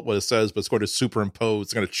simply tell it what it says, but it's going to superimpose,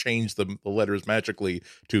 it's going to change the letters magically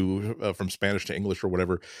to from Spanish to English or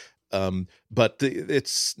whatever. But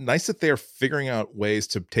it's nice that they're figuring out ways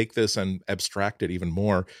to take this and abstract it even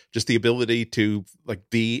more. Just the ability to like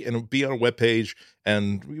be on a web page,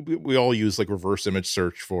 and we all use like reverse image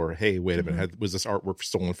search for, hey, wait a minute, was this artwork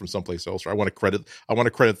stolen from someplace else? Or I want to credit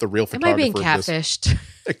the real photographer. Am I being catfished?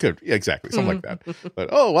 It could, yeah, exactly, something like that. But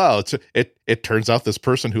oh wow, it turns out this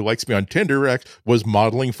person who likes me on Tinder was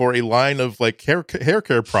modeling for a line of like hair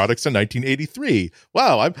care products in 1983.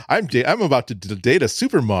 Wow, I'm about to date a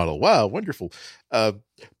supermodel. Wow, wonderful.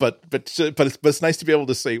 But it's nice to be able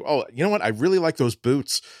to say, oh, you know what? I really like those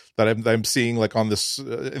boots that I'm seeing like on this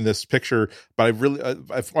in this picture. But I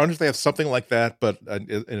wonder if they have something like that, but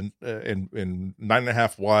in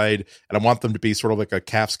 9.5 wide, and I want them to be sort of like a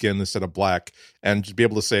calfskin instead of black, and to be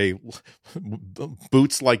able to say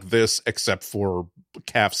boots like this except for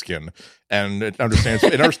calfskin. And it understands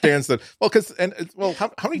that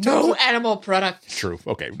how many times no animal product. True.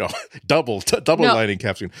 Okay. No, double lining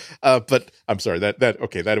calfskin. But I'm sorry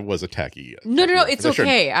that was a tacky. No, it's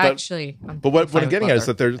okay. Actually, but what I'm getting at is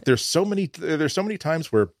that there's so many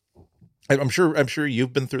times where I'm sure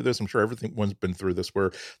you've been through this. I'm sure everyone's been through this,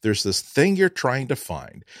 where there's this thing you're trying to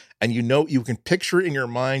find, and you can picture it in your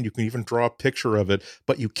mind. You can even draw a picture of it,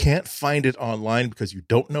 but you can't find it online because you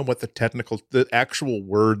don't know what the actual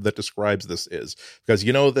word that describes this is. Because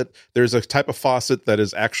you know that there's a type of faucet that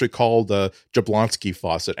is actually called a Jablonski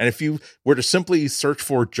faucet, and if you were to simply search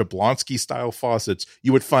for Jablonski style faucets,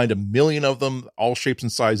 you would find a million of them, all shapes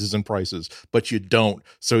and sizes and prices, but you don't.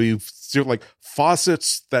 So you've like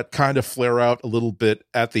faucets that kind of flare out a little bit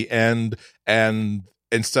at the end, and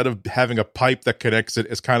instead of having a pipe that connects it,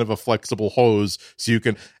 it's kind of a flexible hose, so you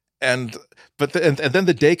can and then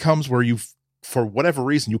the day comes where for whatever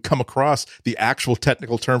reason you come across the actual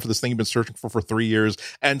technical term for this thing you've been searching for 3 years,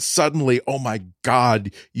 and suddenly, oh my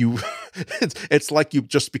god, it's like you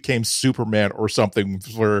just became Superman or something,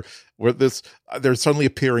 where they're suddenly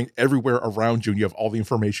appearing everywhere around you and you have all the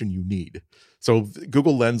information you need. So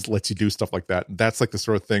Google Lens lets you do stuff like that. That's like the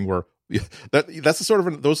sort of thing where those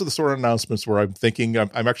are the sort of announcements where I'm thinking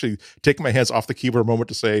I'm actually taking my hands off the keyboard a moment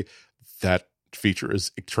to say that feature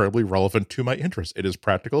is incredibly relevant to my interest. It is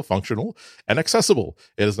practical, functional, and accessible.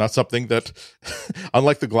 It is not something that,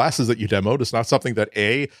 unlike the glasses that you demoed, it's not something that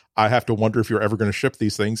A, I have to wonder if you're ever going to ship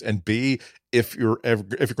these things, and B, if you're going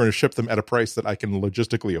to ship them at a price that I can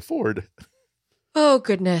logistically afford. Oh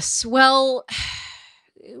goodness. Well,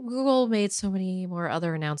 Google made so many more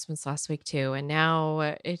other announcements last week too, and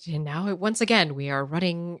now once again we are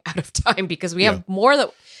running out of time because we have more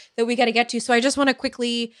that we got to get to. So I just want to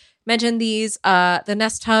quickly mention these. The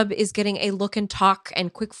Nest Hub is getting a look and talk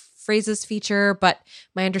and quick phrases feature, but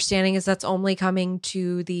my understanding is that's only coming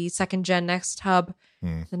to the second gen Nest Hub,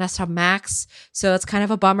 the Nest Hub Max. So it's kind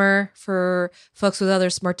of a bummer for folks with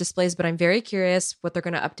other smart displays, but I'm very curious what they're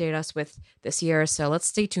going to update us with this year. So let's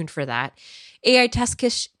stay tuned for that. AI Test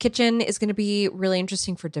Kitchen is going to be really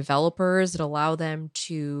interesting for developers. It'll allow them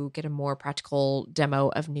to get a more practical demo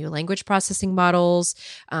of new language processing models.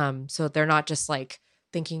 So they're not just like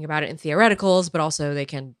thinking about it in theoreticals, but also they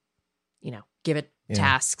can, give it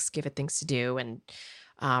tasks, give it things to do, and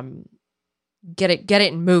get it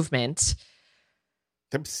in movement.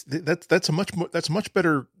 That's a much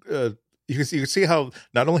better. You can see how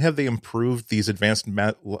not only have they improved these advanced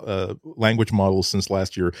language models since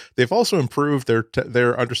last year, they've also improved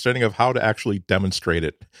their understanding of how to actually demonstrate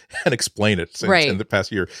it and explain it in the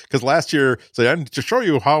past year. Because last year, I need to show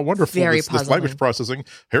you how wonderful this language processing.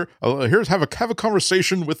 Here's have a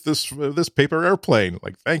conversation with this paper airplane.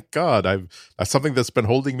 Like, thank God, that's something that's been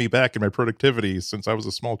holding me back in my productivity since I was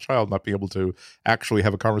a small child, not being able to actually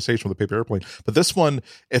have a conversation with a paper airplane. But this one,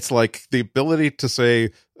 it's like the ability to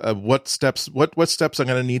say, what steps I'm going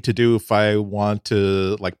to need to do if I want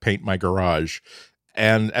to like paint my garage,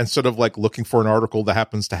 and sort of like looking for an article that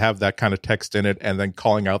happens to have that kind of text in it, and then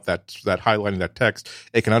calling out that highlighting that text.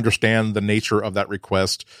 It can understand the nature of that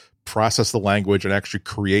request, process the language, and actually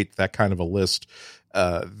create that kind of a list.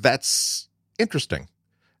 That's interesting.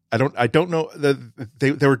 I don't know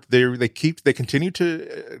that they continue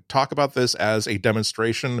to talk about this as a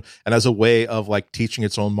demonstration and as a way of like teaching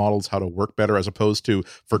its own models how to work better, as opposed to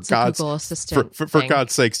for God's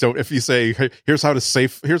sakes, don't, if you say, hey, here's how to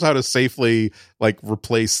safely like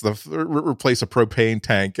replace a propane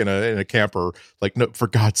tank in a camper, like, no, for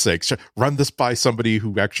God's sakes, run this by somebody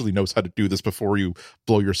who actually knows how to do this before you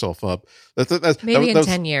blow yourself up. Maybe in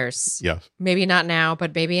 10 years. Yeah. Maybe not now,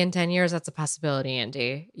 but maybe in 10 years, that's a possibility,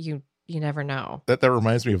 Andy. You never know. That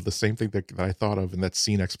reminds me of the same thing that I thought of in that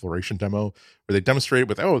scene exploration demo where they demonstrated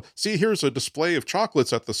with, see, here's a display of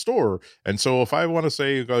chocolates at the store. And so if I want to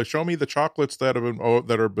say, show me the chocolates that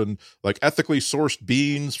have been like ethically sourced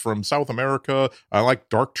beans from South America. I like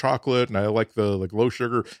dark chocolate and I like the like low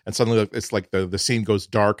sugar. And suddenly it's like the scene goes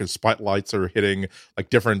dark and spotlights are hitting like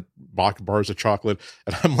different bars of chocolate.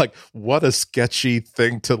 And I'm like, what a sketchy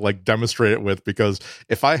thing to like demonstrate it with, because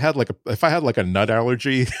if I had like a nut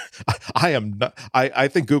allergy, I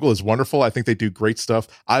think Google is wonderful. I think they do great stuff.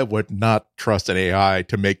 I would not trust an AI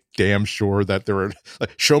to make damn sure that there are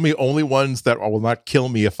show me only ones that will not kill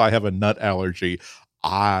me if I have a nut allergy.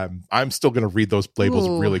 I'm still going to read those labels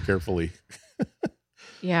really carefully.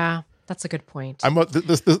 Yeah. That's a good point.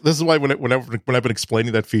 This is why when I've been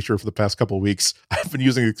explaining that feature for the past couple of weeks, I've been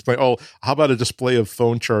using how about a display of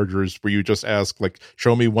phone chargers where you just ask, like,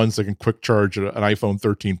 show me ones that can quick charge an iPhone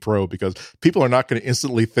 13 Pro, because people are not going to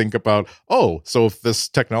instantly think about, so if this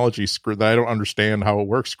technology that I don't understand how it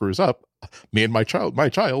works screws up, me and my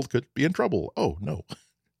child could be in trouble. Oh no.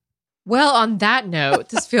 Well, on that note,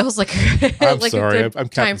 this feels like I'm sorry. a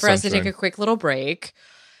good time for us to take a quick little break.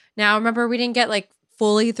 Now, remember, we didn't get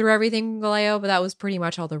fully through everything, Galeo, but that was pretty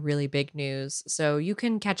much all the really big news. So you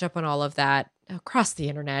can catch up on all of that across the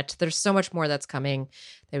internet. There's so much more that's coming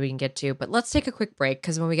that we can get to. But let's take a quick break,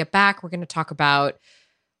 because when we get back, we're going to talk about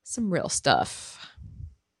some real stuff.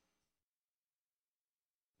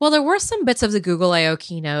 Well, there were some bits of the Google I/O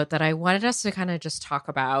keynote that I wanted us to kind of just talk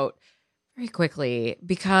about very quickly,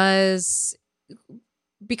 because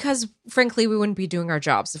frankly, we wouldn't be doing our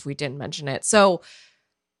jobs if we didn't mention it. So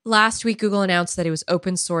last week, Google announced that it was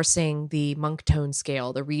open sourcing the Monk tone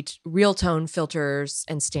scale, the real tone filters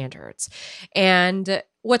and standards. And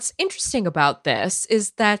what's interesting about this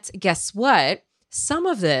is that, guess what? Some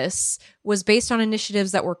of this was based on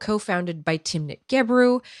initiatives that were co-founded by Timnit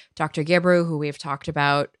Gebru, Dr. Gebru, who we've talked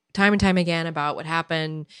about time and time again about what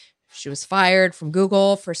happened. She was fired from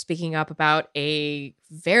Google for speaking up about a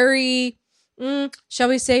very, shall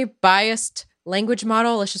we say, biased language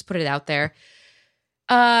model. Let's just put it out there.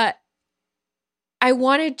 I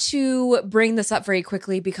wanted to bring this up very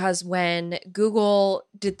quickly because when Google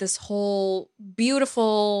did this whole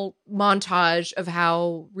beautiful montage of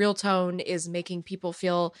how Real Tone is making people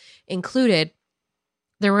feel included,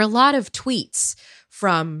 there were a lot of tweets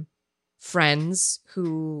from friends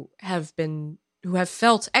who have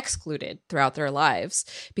felt excluded throughout their lives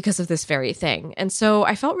because of this very thing. And so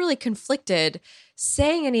I felt really conflicted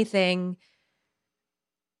saying anything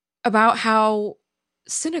about how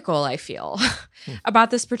cynical I feel about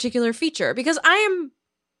this particular feature, because I am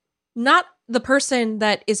not the person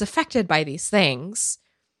that is affected by these things,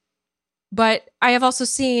 but I have also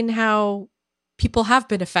seen how people have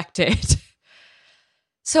been affected.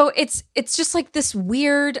 So it's just like this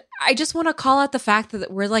weird, I just want to call out the fact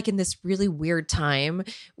that we're like in this really weird time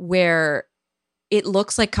where it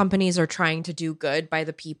looks like companies are trying to do good by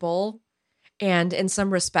the people. And in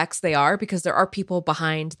some respects they are, because there are people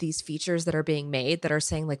behind these features that are being made that are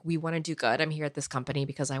saying like, we want to do good. I'm here at this company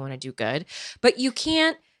because I want to do good. But you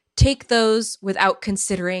can't take those without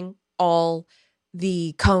considering all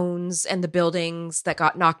the cones and the buildings that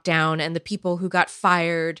got knocked down and the people who got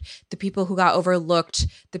fired, the people who got overlooked,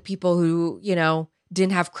 the people who, you know,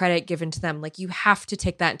 didn't have credit given to them. Like, you have to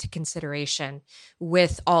take that into consideration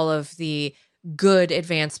with all of the good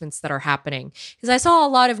advancements that are happening. Because I saw a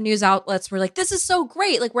lot of news outlets were like, this is so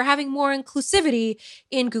great. Like, we're having more inclusivity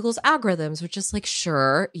in Google's algorithms, which is like,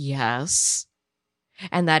 sure, yes.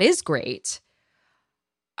 And that is great.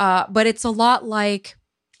 But it's a lot like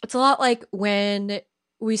when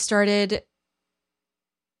we started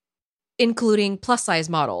including plus size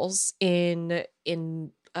models in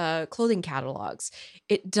clothing catalogs.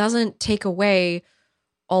 It doesn't take away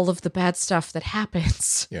all of the bad stuff that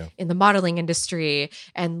happens in the modeling industry.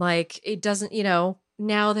 And like, it doesn't, you know,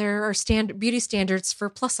 now there are beauty standards for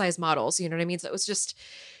plus size models. You know what I mean? So it was just,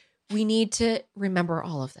 we need to remember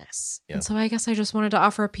all of this. Yeah. And so I guess I just wanted to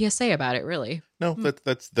offer a PSA about it, really. No,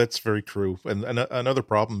 that's very true. And another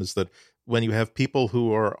problem is that when you have people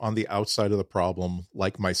who are on the outside of the problem,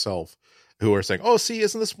 like myself, who are saying, "Oh, see,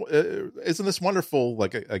 isn't this wonderful?"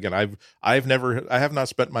 Like, again, I have not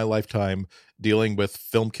spent my lifetime dealing with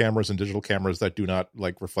film cameras and digital cameras that do not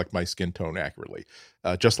like reflect my skin tone accurately.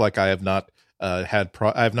 Just like I have not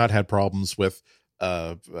had problems with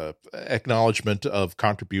acknowledgement of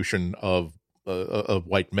contribution of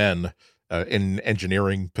white men in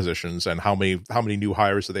engineering positions, and how many new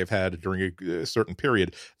hires that they've had during a certain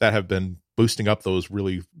period that have been boosting up those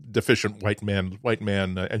really deficient white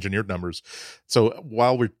man engineered numbers. So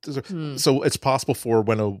so it's possible for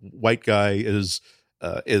when a white guy is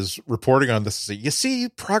reporting on this, to say, you see,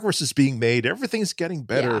 progress is being made, everything's getting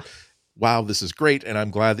better. Yeah. Wow, this is great, and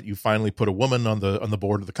I'm glad that you finally put a woman on the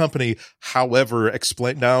board of the company. However,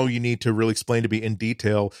 now you need to really explain to me in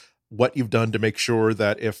detail what you've done to make sure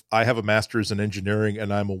that if I have a master's in engineering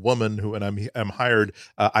and I'm a woman I'm hired,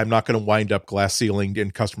 I'm not going to wind up glass ceilinged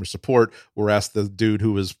in customer support, whereas the dude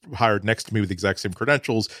who was hired next to me with the exact same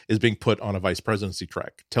credentials is being put on a vice presidency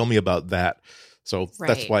track. Tell me about that. So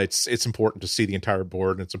That's why it's important to see the entire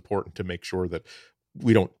board, and it's important to make sure that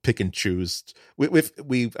we don't pick and choose. We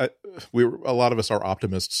a lot of us are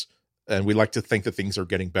optimists, and we like to think that things are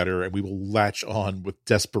getting better, and we will latch on with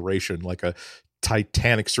desperation like a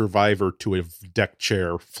Titanic survivor to a deck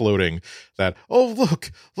chair floating, that, oh,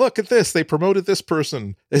 look at this, they promoted this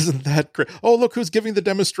person, isn't that great? Oh, look who's giving the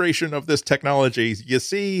demonstration of this technology. You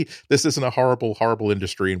see, this isn't a horrible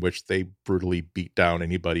industry in which they brutally beat down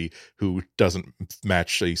anybody who doesn't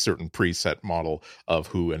match a certain preset model of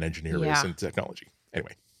who an engineer is in technology.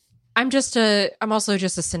 Anyway, I'm also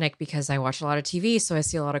just a cynic because I watch a lot of TV, so I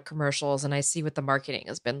see a lot of commercials and I see what the marketing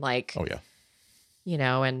has been like. Oh yeah. You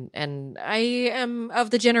know, and I am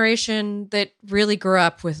of the generation that really grew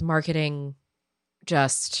up with marketing.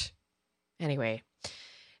 Just anyway,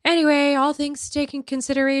 all things taken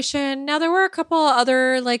consideration. Now, there were a couple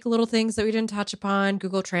other like little things that we didn't touch upon.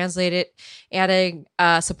 Google Translate adding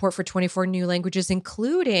support for 24 new languages,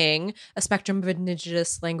 including a spectrum of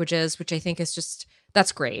indigenous languages, which I think is just,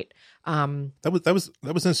 that's great. That was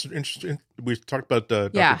interesting. We talked about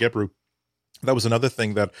Dr. Gebru. That was another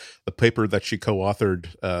thing, that the paper that she co-authored,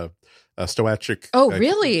 Stoachik. Oh,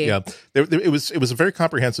 really? Yeah. It was a very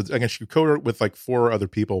comprehensive. Again, she co-wrote with like 4 other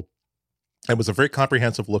people. It was a very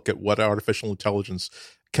comprehensive look at what artificial intelligence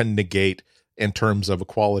can negate in terms of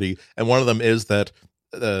equality. And one of them is that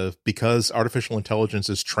because artificial intelligence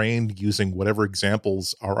is trained using whatever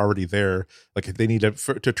examples are already there, like they need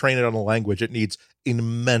to train it on a language, it needs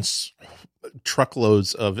immense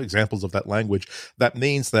truckloads of examples of that language. That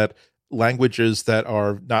means that languages that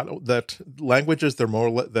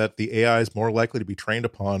the AI is more likely to be trained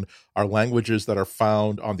upon are languages that are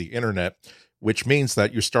found on the internet, which means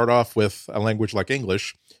that you start off with a language like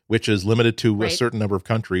English, which is limited to a certain number of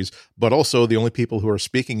countries, but also the only people who are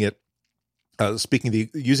speaking it,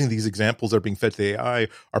 using these examples that are being fed to the AI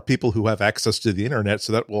are people who have access to the internet.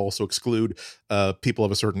 So that will also exclude people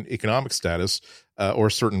of a certain economic status or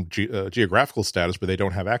a certain geographical status, but they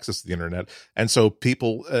don't have access to the internet. And so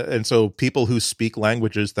people who speak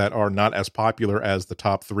languages that are not as popular as the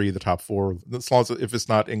top 3, the top 4, as long as if it's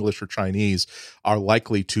not English or Chinese, are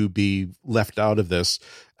likely to be left out of this.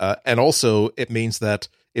 And also, it means that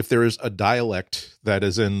if there is a dialect that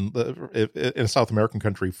is in a South American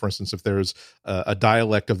country, for instance, if there's a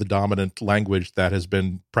dialect of the dominant language that has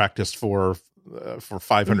been practiced for for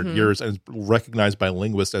 500 years and is recognized by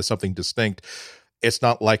linguists as something distinct, it's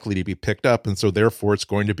not likely to be picked up. And so therefore it's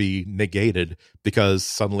going to be negated because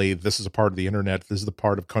suddenly this is a part of the internet. This is the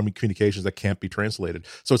part of communications that can't be translated.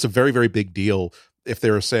 So it's a very, very big deal if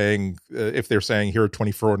they're saying here are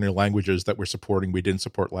 24 new languages that we're supporting we didn't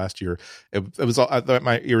support last year. It was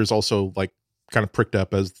my ears also like kind of pricked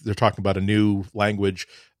up as they're talking about a new language,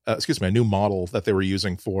 a new model that they were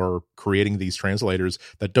using for creating these translators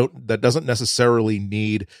that doesn't necessarily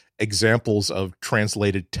need examples of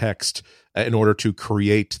translated text in order to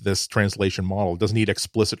create this translation model. It doesn't need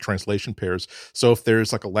explicit translation pairs. So if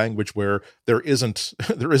there's like a language where there isn't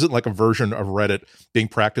like a version of Reddit being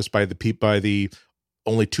practiced by the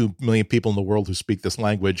only 2 million people in the world who speak this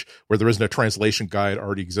language, where there isn't a translation guide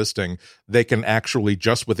already existing, they can actually,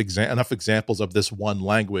 just with enough examples of this one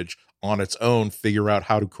language on its own, figure out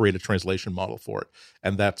how to create a translation model for it.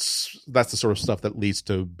 And that's the sort of stuff that leads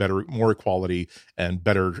to more equality and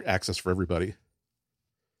better access for everybody.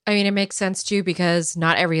 I mean, it makes sense too, because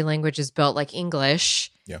not every language is built like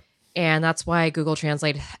English. Yeah. And that's why Google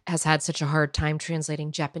Translate has had such a hard time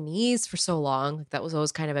translating Japanese for so long. That was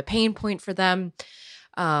always kind of a pain point for them.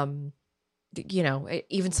 Even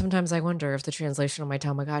sometimes I wonder if the translation of my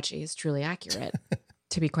Tamagotchi is truly accurate,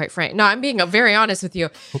 to be quite frank. No, I'm being very honest with you.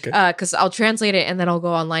 Okay. Because I'll translate it and then I'll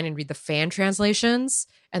go online and read the fan translations,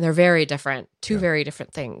 and they're very different, very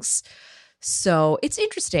different things. So it's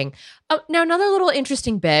interesting. Now, another little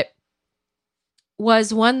interesting bit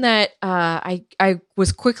was one that I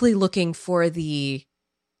was quickly looking for the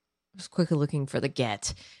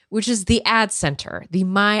get, which is the Ad Center, the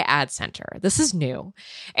My Ad Center. This is new.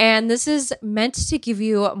 And this is meant to give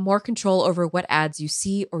you more control over what ads you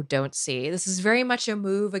see or don't see. This is very much a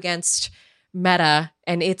move against Meta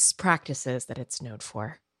and its practices that it's known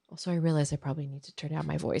for. Also, I realize I probably need to turn down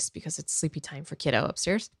my voice because it's sleepy time for kiddo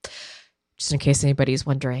upstairs. Just in case anybody's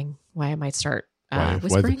wondering why I might start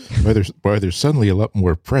whispering. Why there's suddenly a lot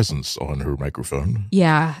more presence on her microphone.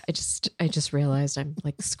 Yeah, I just realized I'm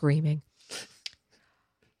like screaming.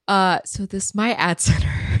 So this My Ad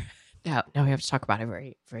Center. Now we have to talk about it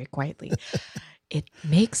very, very quietly. It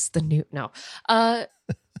makes the new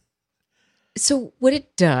So what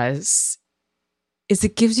it does is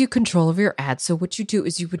it gives you control of your ads. So what you do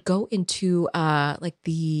is you would go into like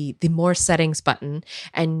the more settings button,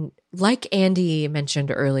 and like Andy mentioned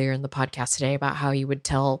earlier in the podcast today about how you would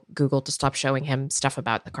tell Google to stop showing him stuff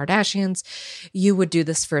about the Kardashians, you would do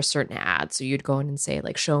this for a certain ad. So you'd go in and say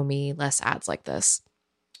like, show me less ads like this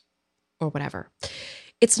or whatever.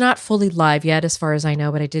 It's not fully live yet as far as I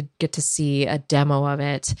know, but I did get to see a demo of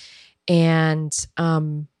it. And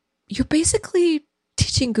you're basically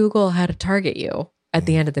teaching Google how to target you at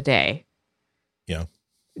the end of the day. Yeah.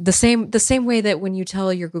 The same way that when you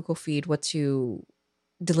tell your Google feed what to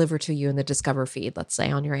deliver to you in the Discover feed, let's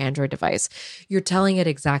say on your Android device, you're telling it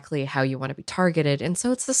exactly how you want to be targeted. And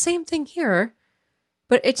so it's the same thing here,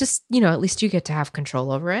 but it just, at least you get to have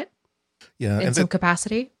control over it. Yeah. In some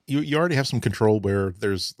capacity. You already have some control where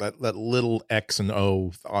there's that little X and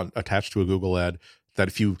O attached to a Google ad that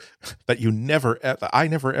I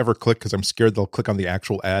never ever click because I'm scared they'll click on the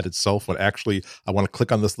actual ad itself. When actually I want to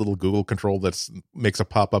click on this little Google control that makes a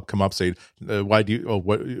pop up come up saying, "Why do you?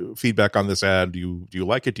 What feedback on this ad? Do you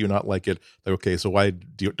like it? Do you not like it? Like, okay, so why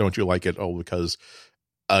don't you like it? Oh, because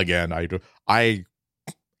again,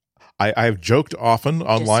 I've joked often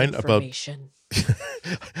online about.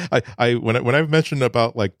 When I've mentioned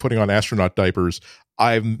about like putting on astronaut diapers,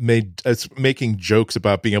 it's making jokes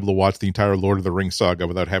about being able to watch the entire Lord of the Rings saga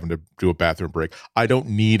without having to do a bathroom break. I don't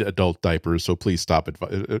need adult diapers, so please stop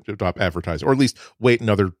advertising, or at least wait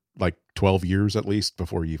another like 12 years at least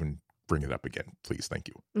before you even bring it up again. Please, thank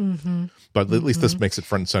you. Mm-hmm. But at least this makes it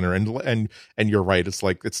front and center, and you're right. It's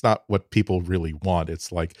like it's not what people really want.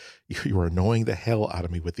 It's like you're annoying the hell out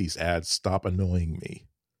of me with these ads. Stop annoying me.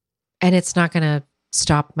 And it's not going to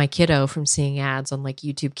stop my kiddo from seeing ads on like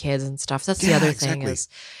YouTube Kids and stuff. That's the other thing is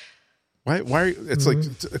why it's like,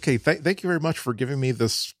 okay, thank you very much for giving me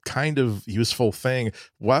this kind of useful thing.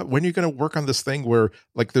 When are you going to work on this thing where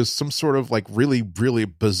like there's some sort of like really, really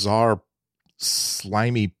bizarre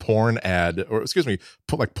slimy porn ad, or excuse me,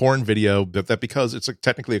 like porn video that because it's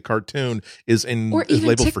technically a cartoon is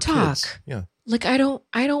labeled TikTok. For kids. Yeah. Like I don't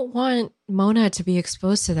want Mona to be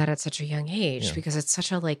exposed to that at such a young age because it's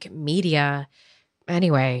such a like media.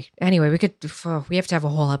 Anyway, we have to have a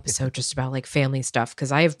whole episode just about like family stuff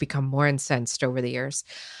because I have become more incensed over the years.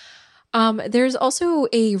 There's also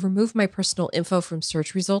a remove my personal info from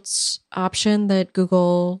search results option that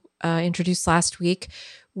Google introduced last week,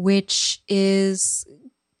 which is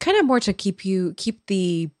kind of more to keep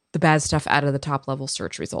the bad stuff out of the top level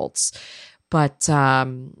search results. But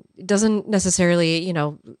it doesn't necessarily,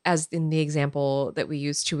 as in the example that we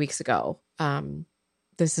used 2 weeks ago.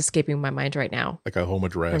 This is escaping my mind right now. Like a home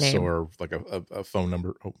address or like a phone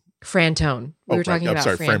number. Oh. Frantone. We were talking about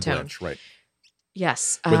Frantone. Fran Blanch, right.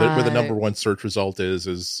 Yes. Where the number one search result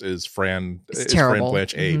is Fran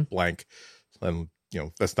Blanch a blank. And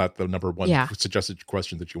that's not the number one suggested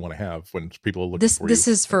question that you want to have when people are looking for you. This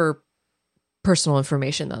is for personal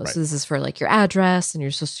information though. Right. So this is for like your address and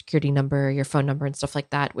your social security number, your phone number and stuff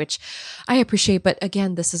like that, which I appreciate. But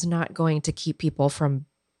again, this is not going to keep people from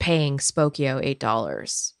paying Spokeo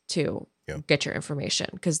 $8 to get your information,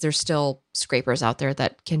 because there's still scrapers out there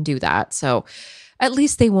that can do that. So at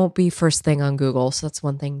least they won't be first thing on Google. So that's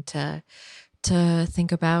one thing to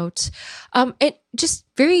think about. It just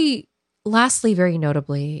very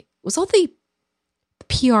notably was all the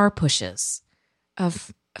PR pushes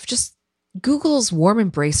of just Google's warm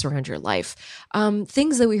embrace around your life.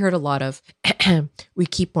 Things that we heard a lot of. We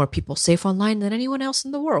keep more people safe online than anyone else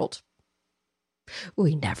in the world.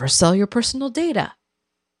 We never sell your personal data.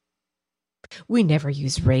 We never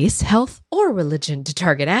use race, health, or religion to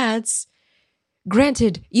target ads.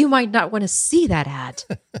 Granted, you might not want to see that ad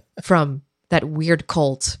from that weird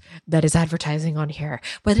cult that is advertising on here,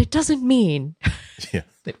 but it doesn't mean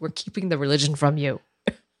that we're keeping the religion from you.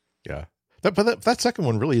 Yeah. That second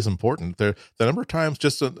one really is important. The number of times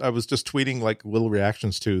I was just tweeting like little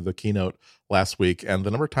reactions to the keynote last week, and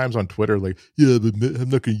the number of times on Twitter, like, yeah, but I'm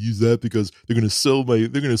not going to use that because they're going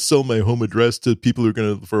to sell my home address to people who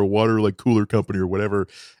are for a water like cooler company or whatever.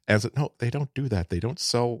 And I said, no, they don't do that. They don't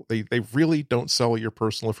sell. They really don't sell your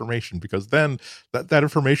personal information, because then that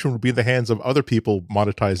information would be in the hands of other people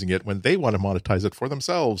monetizing it when they want to monetize it for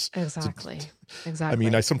themselves. Exactly. I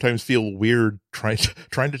mean, I sometimes feel weird trying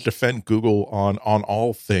to defend Google on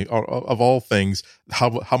all things,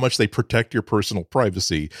 how much they protect your personal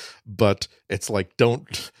privacy, but it's like,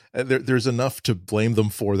 there's enough to blame them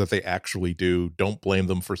for that they actually do. Don't blame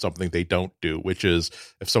them for something they don't do, which is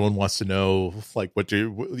if someone wants to know like what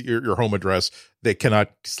your home address, they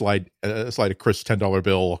cannot slide a Chris $10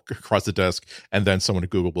 bill across the desk and then someone at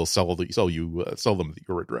Google will sell them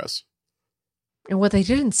your address. And what they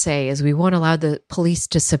didn't say is we won't allow the police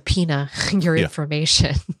to subpoena your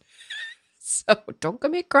information. So don't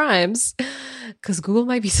commit crimes because Google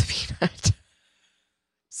might be subpoenaed.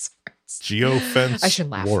 Geofence I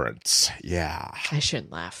shouldn't laugh. warrants. Yeah. I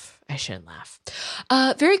shouldn't laugh.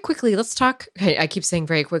 Very quickly, let's talk. I keep saying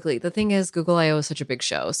very quickly. The thing is, Google I/O is such a big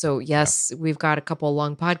show. So yes, we've got a couple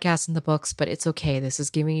long podcasts in the books, but it's okay. This is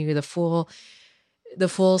giving you the full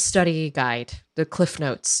study guide, the Cliff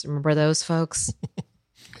Notes. Remember those, folks?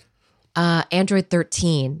 Android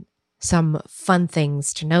 13. Some fun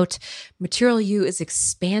things to note. Material U is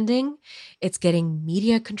expanding. It's getting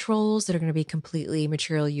media controls that are going to be completely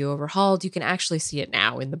Material U overhauled. You can actually see it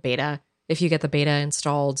now in the beta if you get the beta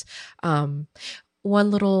installed. One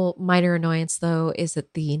little minor annoyance, though, is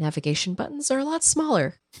that the navigation buttons are a lot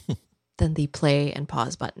smaller than the play and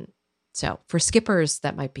pause button. So for skippers,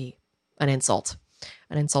 that might be an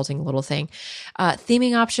insulting little thing.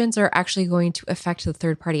 Theming options are actually going to affect the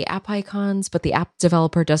third-party app icons, but the app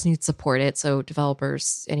developer does need to support it. So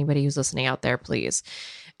developers, anybody who's listening out there, please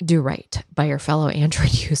do right by your fellow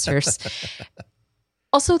Android users.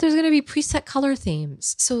 Also, there's going to be preset color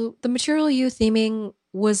themes. So the Material U theming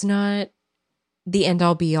was not the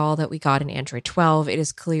end-all be-all that we got in Android 12. It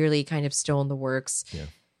is clearly kind of still in the works. Yeah.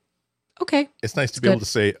 Okay. It's nice to be able to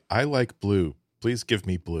say, I like blue. Please give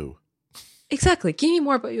me blue. Exactly. Give me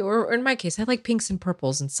more, or in my case, I like pinks and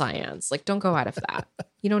purples and cyans. Like, don't go out of that.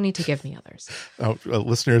 You don't need to give me others.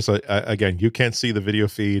 Listeners, again, you can't see the video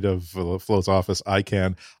feed of Flo's office. I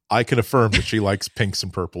can affirm that she likes pinks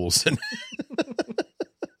and purples.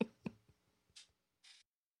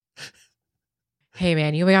 Hey,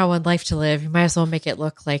 man, you got one life to live. You might as well make it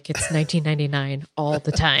look like it's 1999 all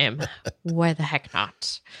the time. Why the heck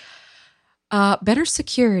not? Better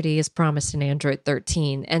security is promised in Android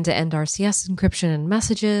 13. End-to-end RCS encryption and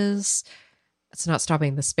messages. It's not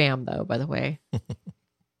stopping the spam, though, by the way.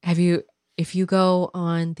 If you go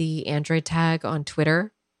on the Android tag on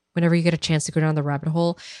Twitter, whenever you get a chance to go down the rabbit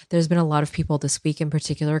hole, there's been a lot of people this week in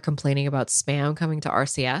particular complaining about spam coming to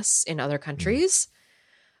RCS in other countries.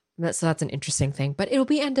 So that's an interesting thing, but it'll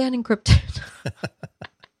be end-to-end encrypted.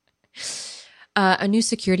 A new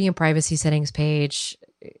security and privacy settings page.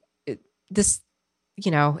 This,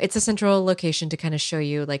 it's a central location to kind of show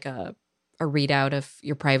you like a readout of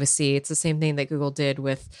your privacy. It's the same thing that Google did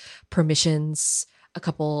with permissions a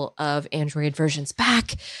couple of Android versions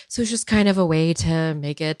back. So it's just kind of a way to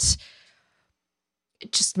make it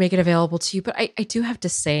available to you. But I do have to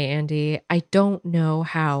say, Andy, I don't know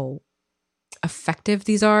how effective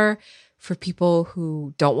these are for people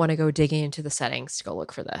who don't want to go digging into the settings to go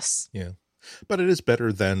look for this. Yeah. But it is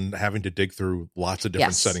better than having to dig through lots of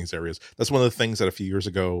different settings areas. That's one of the things that a few years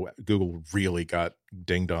ago, Google really got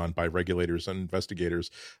dinged on by regulators and investigators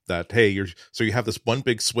that, hey, you have this one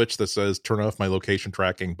big switch that says turn off my location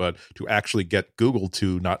tracking, but to actually get Google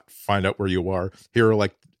to not find out where you are, here are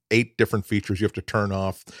like 8 different features you have to turn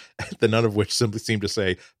off, none of which simply seem to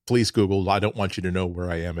say, please, Google, I don't want you to know where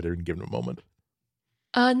I am at any given moment.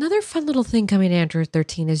 Another fun little thing coming to Android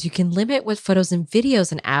 13 is you can limit what photos and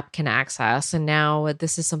videos an app can access. And now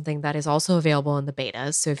this is something that is also available in the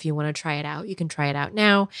betas. So if you want to try it out, you can try it out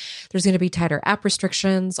now. There's going to be tighter app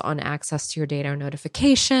restrictions on access to your data or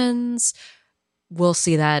notifications. We'll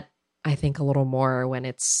see that, I think, a little more when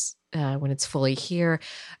it's fully here.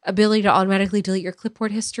 Ability to automatically delete your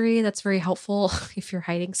clipboard history. That's very helpful if you're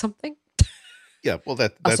hiding something. Yeah, well,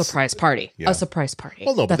 that's a surprise party. Yeah. A surprise party.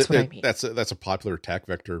 Well, no, that's what I mean. That's a popular attack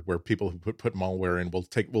vector where people who put malware in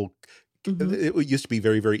It used to be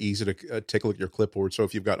very, very easy to take a look at your clipboard. So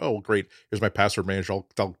if you've got, oh, great, here's my password manager,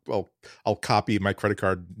 I'll copy my credit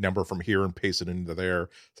card number from here and paste it into there.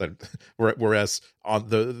 So, whereas on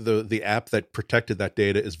the app that protected that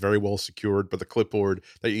data is very well secured, but the clipboard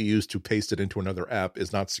that you use to paste it into another app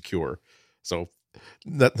is not secure. So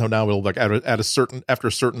now it'll like after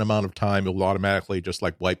a certain amount of time, it'll automatically just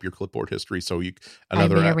like wipe your clipboard history. So I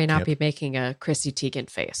may or may not be making a Chrissy Teigen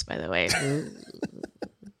face, by the way.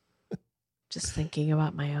 Just thinking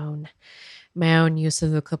about my own use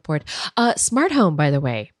of the clipboard. Smart home, by the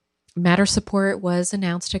way. Matter support was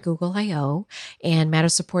announced at Google I/O, and Matter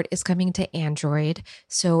support is coming to Android.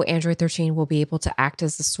 So Android 13 will be able to act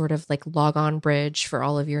as a sort of like log-on bridge for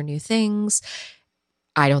all of your new things.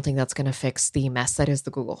 I don't think that's going to fix the mess that is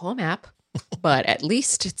the Google Home app, but at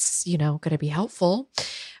least it's, going to be helpful.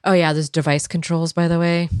 Oh yeah, there's device controls, by the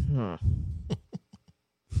way.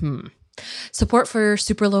 Support for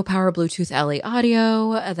super low power Bluetooth LE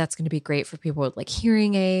audio. That's going to be great for people with like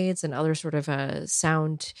hearing aids and other sort of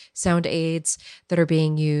sound aids that are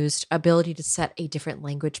being used. Ability to set a different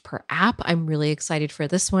language per app. I'm really excited for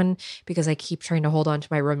this one because I keep trying to hold on to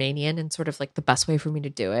my Romanian, and sort of like the best way for me to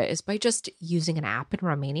do it is by just using an app in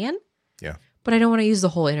Romanian. Yeah. But I don't want to use the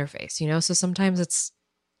whole interface, So sometimes it's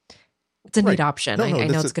a neat option. I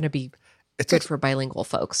know it's going to be good for bilingual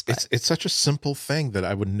folks. But. It's such a simple thing that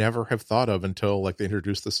I would never have thought of until like they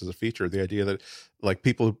introduced this as a feature. The idea that like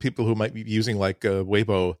people who might be using like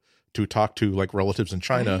Weibo to talk to like relatives in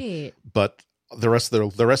China, right. But the rest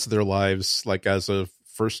of their lives, like as a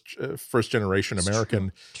first generation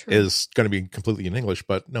American, True. Is going to be completely in English.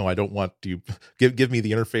 But no, I don't want to give me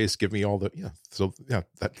the interface, give me all the So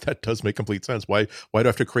that does make complete sense. Why do I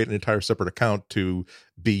have to create an entire separate account to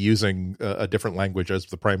be using a different language as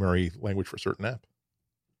the primary language for a certain app?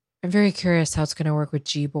 I'm very curious how it's going to work with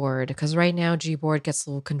Gboard, because right now Gboard gets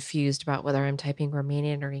a little confused about whether I'm typing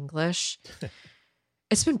Romanian or English.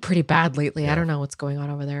 It's been pretty bad lately. Yeah. I don't know what's going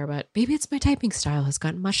on over there, but maybe it's my typing style has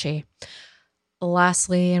gotten mushy.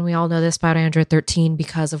 Lastly, and we all know this about Android 13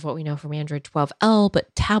 because of what we know from Android 12L,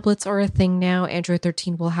 but tablets are a thing now. Android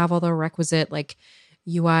 13 will have all the requisite like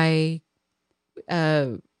UI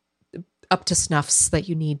up to snuffs that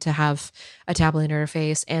you need to have a tablet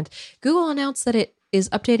interface. And Google announced that it is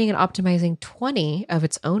updating and optimizing 20 of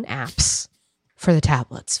its own apps for the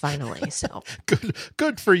tablets, finally. So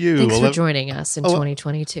good for you. Thanks for joining us in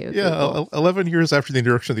 2022. Yeah, Google. 11 years after the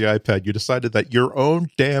introduction of the iPad, you decided that your own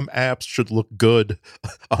damn apps should look good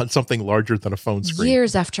on something larger than a phone screen.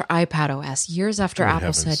 Years after iPadOS, years after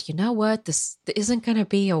Apple said, you know what, this isn't going to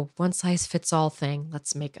be a one-size-fits-all thing.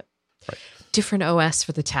 Let's make a different OS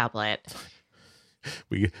for the tablet.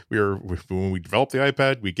 When we developed the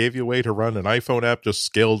iPad, we gave you a way to run an iPhone app just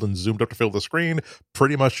scaled and zoomed up to fill the screen,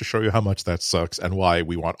 pretty much to show you how much that sucks and why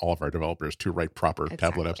we want all of our developers to write proper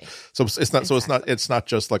tablet apps. So it's not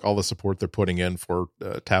just like all the support they're putting in for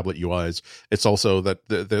tablet UIs. It's also that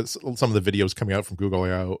there's some of the videos coming out from Google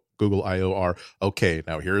I/O are okay.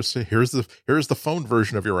 Now here's the phone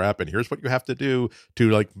version of your app, and here's what you have to do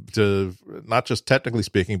to not just technically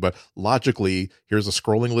speaking, but logically. Here's a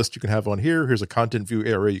scrolling list you can have on here. Here's a content view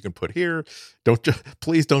area you can put here.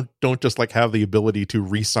 Please don't just like have the ability to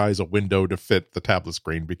resize a window to fit the tablet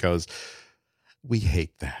screen, because we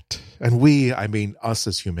hate that. And I mean us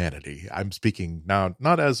as humanity. I'm speaking now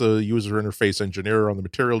not as a user interface engineer on the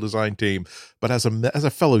material design team, but as a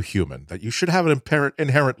fellow human that you should have an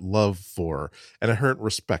inherent love for and inherent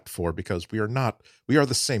respect for, because we are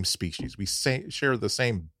the same species. We share the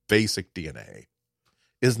same basic DNA.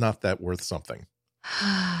 Is not that worth something?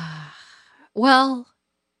 Well,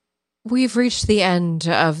 We've reached the end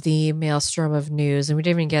of the maelstrom of news, and we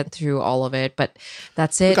didn't even get through all of it, but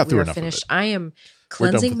that's it. We're finished. I am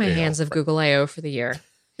cleansing my hands of Google I/O for the year.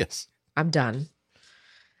 Yes. I'm done.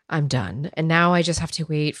 And now I just have to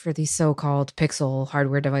wait for these so-called Pixel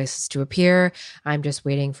hardware devices to appear. I'm just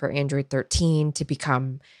waiting for Android 13 to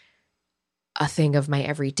become a thing of my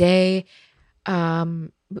everyday.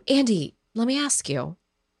 Andy, let me ask you,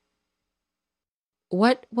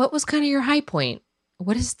 what was kind of your high point?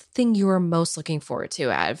 What is the thing you are most looking forward to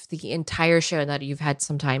out of the entire show that you've had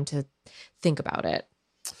some time to think about it?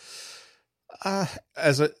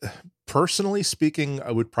 Personally speaking,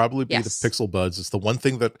 I would probably be the Pixel Buds. It's the one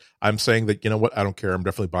thing that I'm saying that, you know what, I don't care. I'm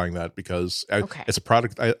definitely buying that because it's a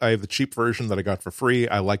product. I have the cheap version that I got for free.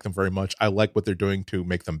 I like them very much. I like what they're doing to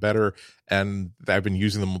make them better. And I've been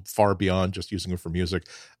using them far beyond just using them for music.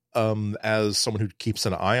 As someone who keeps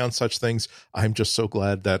an eye on such things, I'm just so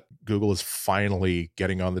glad that Google is finally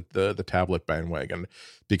getting on the tablet bandwagon,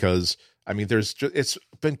 because I mean, it's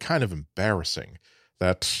been kind of embarrassing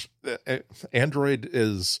that Android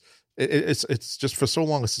is it's just for so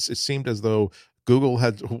long it seemed as though Google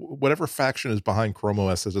had, whatever faction is behind Chrome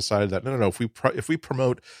OS, has decided that no, if we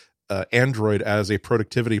promote Android as a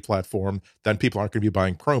productivity platform, then people aren't going to be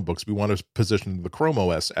buying Chromebooks. We want to position the Chrome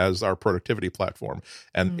OS as our productivity platform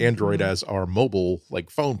and Android as our mobile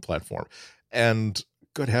phone platform. And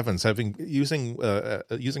good heavens, using an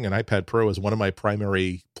iPad Pro as one of my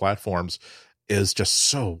primary platforms is just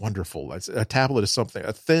so wonderful. A tablet is something,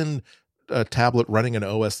 a thin tablet running an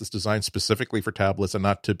OS that's designed specifically for tablets and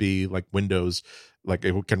not to be like Windows. Like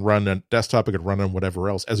it can run on desktop, it could run on whatever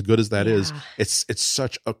else. As good as that is, it's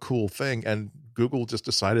such a cool thing. And Google just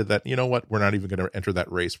decided that, you know what, we're not even going to enter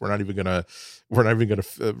that race. We're not even going to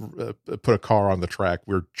put a car on the track.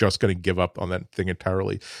 We're just going to give up on that thing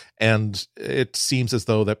entirely. And it seems as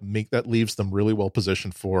though that leaves them really well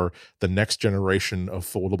positioned for the next generation of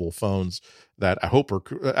foldable phones that I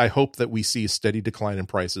hope that we see a steady decline in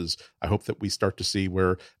prices. I hope that we start to see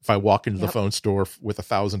where if I walk into the phone store with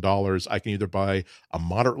 $1,000, I can either buy a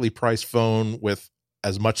moderately priced phone with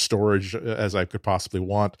as much storage as I could possibly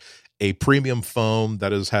want, a premium phone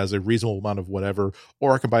that has a reasonable amount of whatever,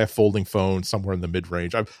 or I can buy a folding phone somewhere in the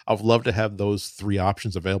mid-range. I'd love to have those three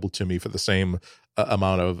options available to me for the same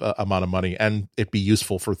amount of money, and it be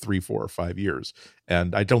useful for 3, 4, or 5 years.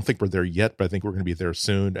 And I don't think we're there yet, but I think we're going to be there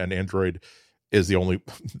soon. And Android is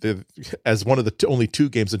as one of the only two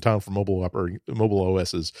games in town for mobile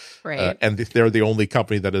OSs, right? And they're the only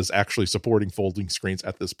company that is actually supporting folding screens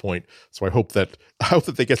at this point. So I hope that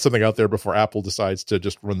they get something out there before Apple decides to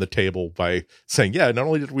just run the table by saying, yeah, not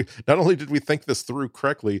only did we think this through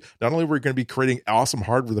correctly, not only are we going to be creating awesome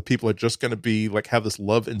hardware that people are just going to be have this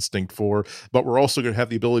love instinct for, but we're also going to have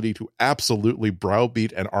the ability to absolutely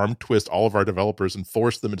browbeat and arm twist all of our developers and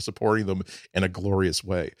force them into supporting them in a glorious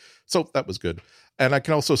way. So that was good. And I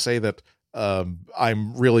can also say that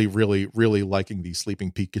I'm really, really, really liking the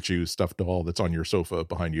Sleeping Pikachu stuffed doll that's on your sofa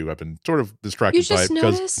behind you. I've been sort of distracted by it. You just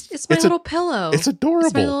noticed? It's my little pillow. It's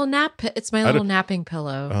adorable. It's my little napping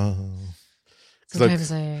pillow.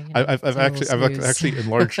 Sometimes I've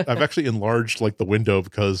actually enlarged like the window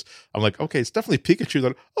because I'm like, okay, it's definitely Pikachu.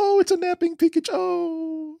 That it's a napping Pikachu.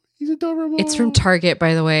 Oh, he's adorable. It's from Target,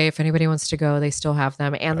 by the way. If anybody wants to go, they still have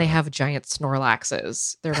them, and they have giant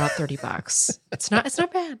Snorlaxes. They're about $30. It's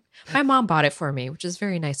not bad. My mom bought it for me, which is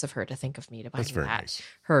very nice of her to think of me to buy that. Nice.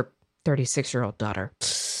 Her 36-year-old daughter.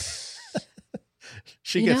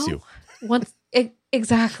 She gets you.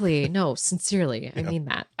 Exactly. No, sincerely, I mean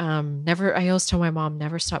that. Never. I always tell my mom,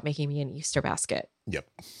 never stop making me an Easter basket. Yep.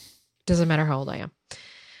 Doesn't matter how old I am.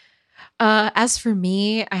 As for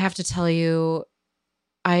me, I have to tell you,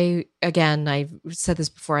 I've said this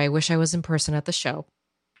before, I wish I was in person at the show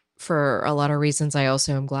for a lot of reasons. I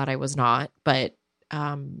also am glad I was not, but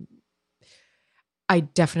I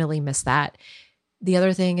definitely miss that. The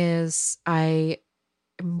other thing is I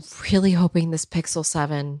am really hoping this Pixel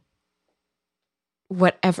 7,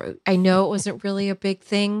 whatever, I know it wasn't really a big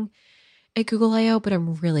thing at Google I/O, but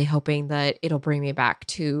I'm really hoping that it'll bring me back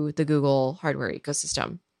to the Google hardware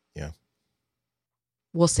ecosystem. Yeah.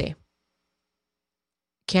 We'll see.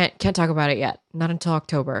 Can't talk about it yet. Not until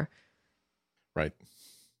October. Right.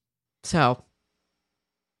 So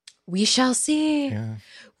we shall see. Yeah.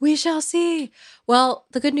 We shall see. Well,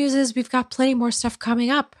 the good news is we've got plenty more stuff coming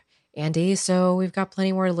up, Andy. So we've got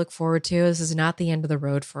plenty more to look forward to. This is not the end of the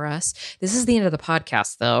road for us. This is the end of the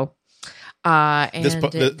podcast, though. And this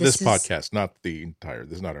podcast, not the entire.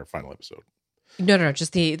 This is not our final episode. No,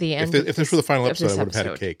 just the end. If this were the final episode, I would have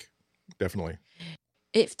had a cake. Definitely.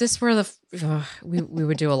 If this were we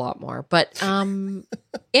would do a lot more. But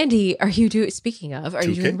Andy, are you doing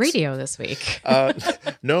radio this week?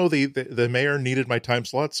 No, the mayor needed my time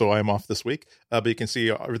slot, so I'm off this week. But you can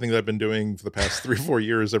see everything that I've been doing for the past 3 or 4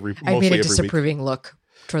 years. I made a disapproving look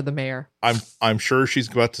toward the mayor. I'm sure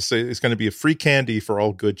she's about to say it's going to be a free candy for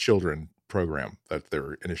all good children program that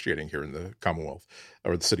they're initiating here in the Commonwealth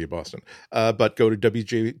or the city of Boston. But go to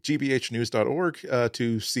gbhnews.org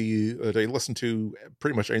to see, to listen to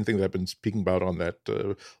pretty much anything that I've been speaking about on that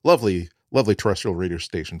lovely terrestrial radio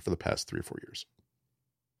station for the past 3 or 4 years.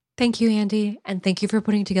 Thank you, Andy. And thank you for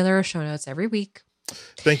putting together our show notes every week.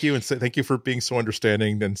 Thank you, and thank you for being so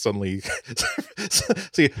understanding. And suddenly,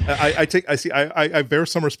 I bear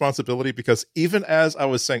some responsibility, because even as I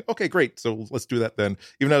was saying, okay, great, so let's do that then.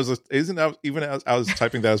 Even as I was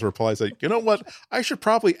typing that as a reply, I said, you know what, I should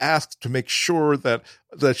probably ask to make sure that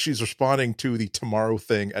she's responding to the tomorrow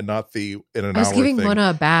thing and not the in an hour thing. I was giving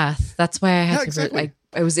Mona a bath. That's why I had to. Exactly.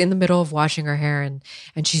 I was in the middle of washing her hair, and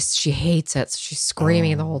she hates it, so she's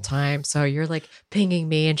screaming the whole time. So you're like pinging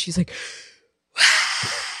me, and she's like.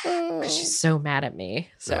 She's so mad at me.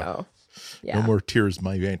 So, yeah. No more tears,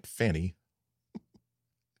 my Aunt Fanny.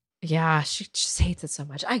 Yeah, she just hates it so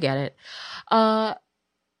much. I get it. But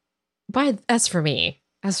as for me,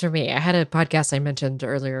 I had a podcast I mentioned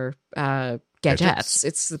earlier, Gadgets.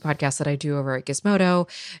 It's the podcast that I do over at Gizmodo.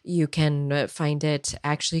 You can find it.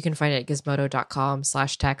 Actually, you can find it at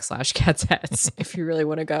gizmodo.com/tech/gadgets if you really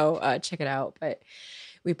want to go check it out. But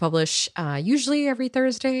we publish usually every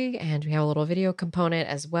Thursday, and we have a little video component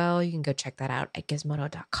as well. You can go check that out at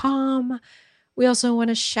gizmodo.com. We also want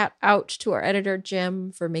to shout out to our editor,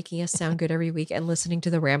 Jim, for making us sound good every week and listening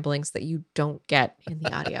to the ramblings that you don't get in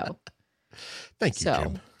the audio. Thank you,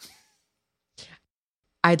 Jim.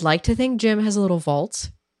 I'd like to think Jim has a little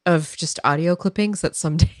vault of just audio clippings that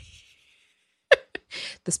someday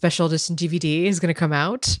the special edition DVD is going to come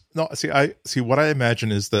out. No, see. What I imagine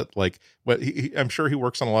is that, like, I'm sure he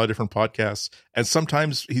works on a lot of different podcasts, and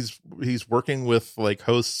sometimes he's working with like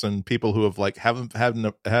hosts and people who have like haven't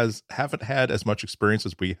had as much experience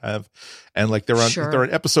as we have, and like they're on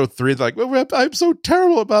episode 3. They're like, well, I'm so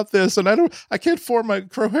terrible about this, and I can't form my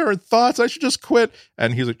coherent thoughts. I should just quit.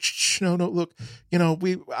 And he's like, no, look,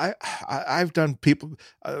 I've done people,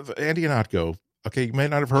 Andy Ihnatko. Okay, you may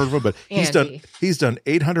not have heard of him, but he's done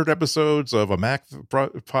 800 episodes of a Mac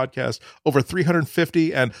podcast, over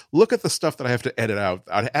 350, and look at the stuff that I have to edit out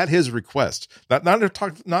at his request. Not even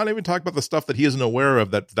talk about the stuff that he isn't aware of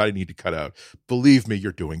that I need to cut out. Believe me,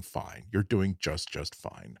 you're doing fine. You're doing just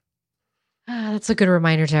fine. That's a good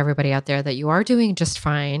reminder to everybody out there that you are doing just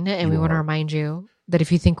fine, and we want to remind you that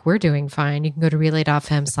if you think we're doing fine, you can go to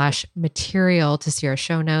relay.fm/material to see our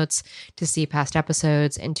show notes, to see past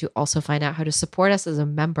episodes, and to also find out how to support us as a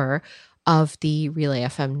member of the Relay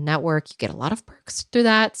FM network. You get a lot of perks through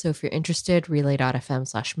that. So if you're interested,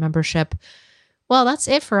 relay.fm/membership. Well, that's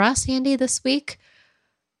it for us, Andy, this week.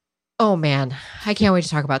 Oh man, I can't wait to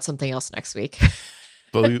talk about something else next week.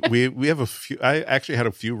 But we have a few. I actually had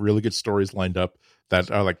a few really good stories lined up that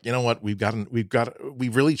are like, you know what, we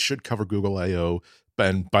really should cover Google I/O.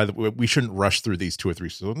 And by the way, we shouldn't rush through these 2 or 3.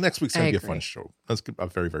 So next week's going to be a fun show. That's a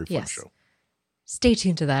very, very fun show. Stay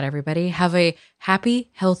tuned to that, everybody. Have a happy,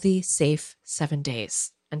 healthy, safe 7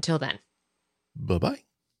 days. Until then. Bye-bye.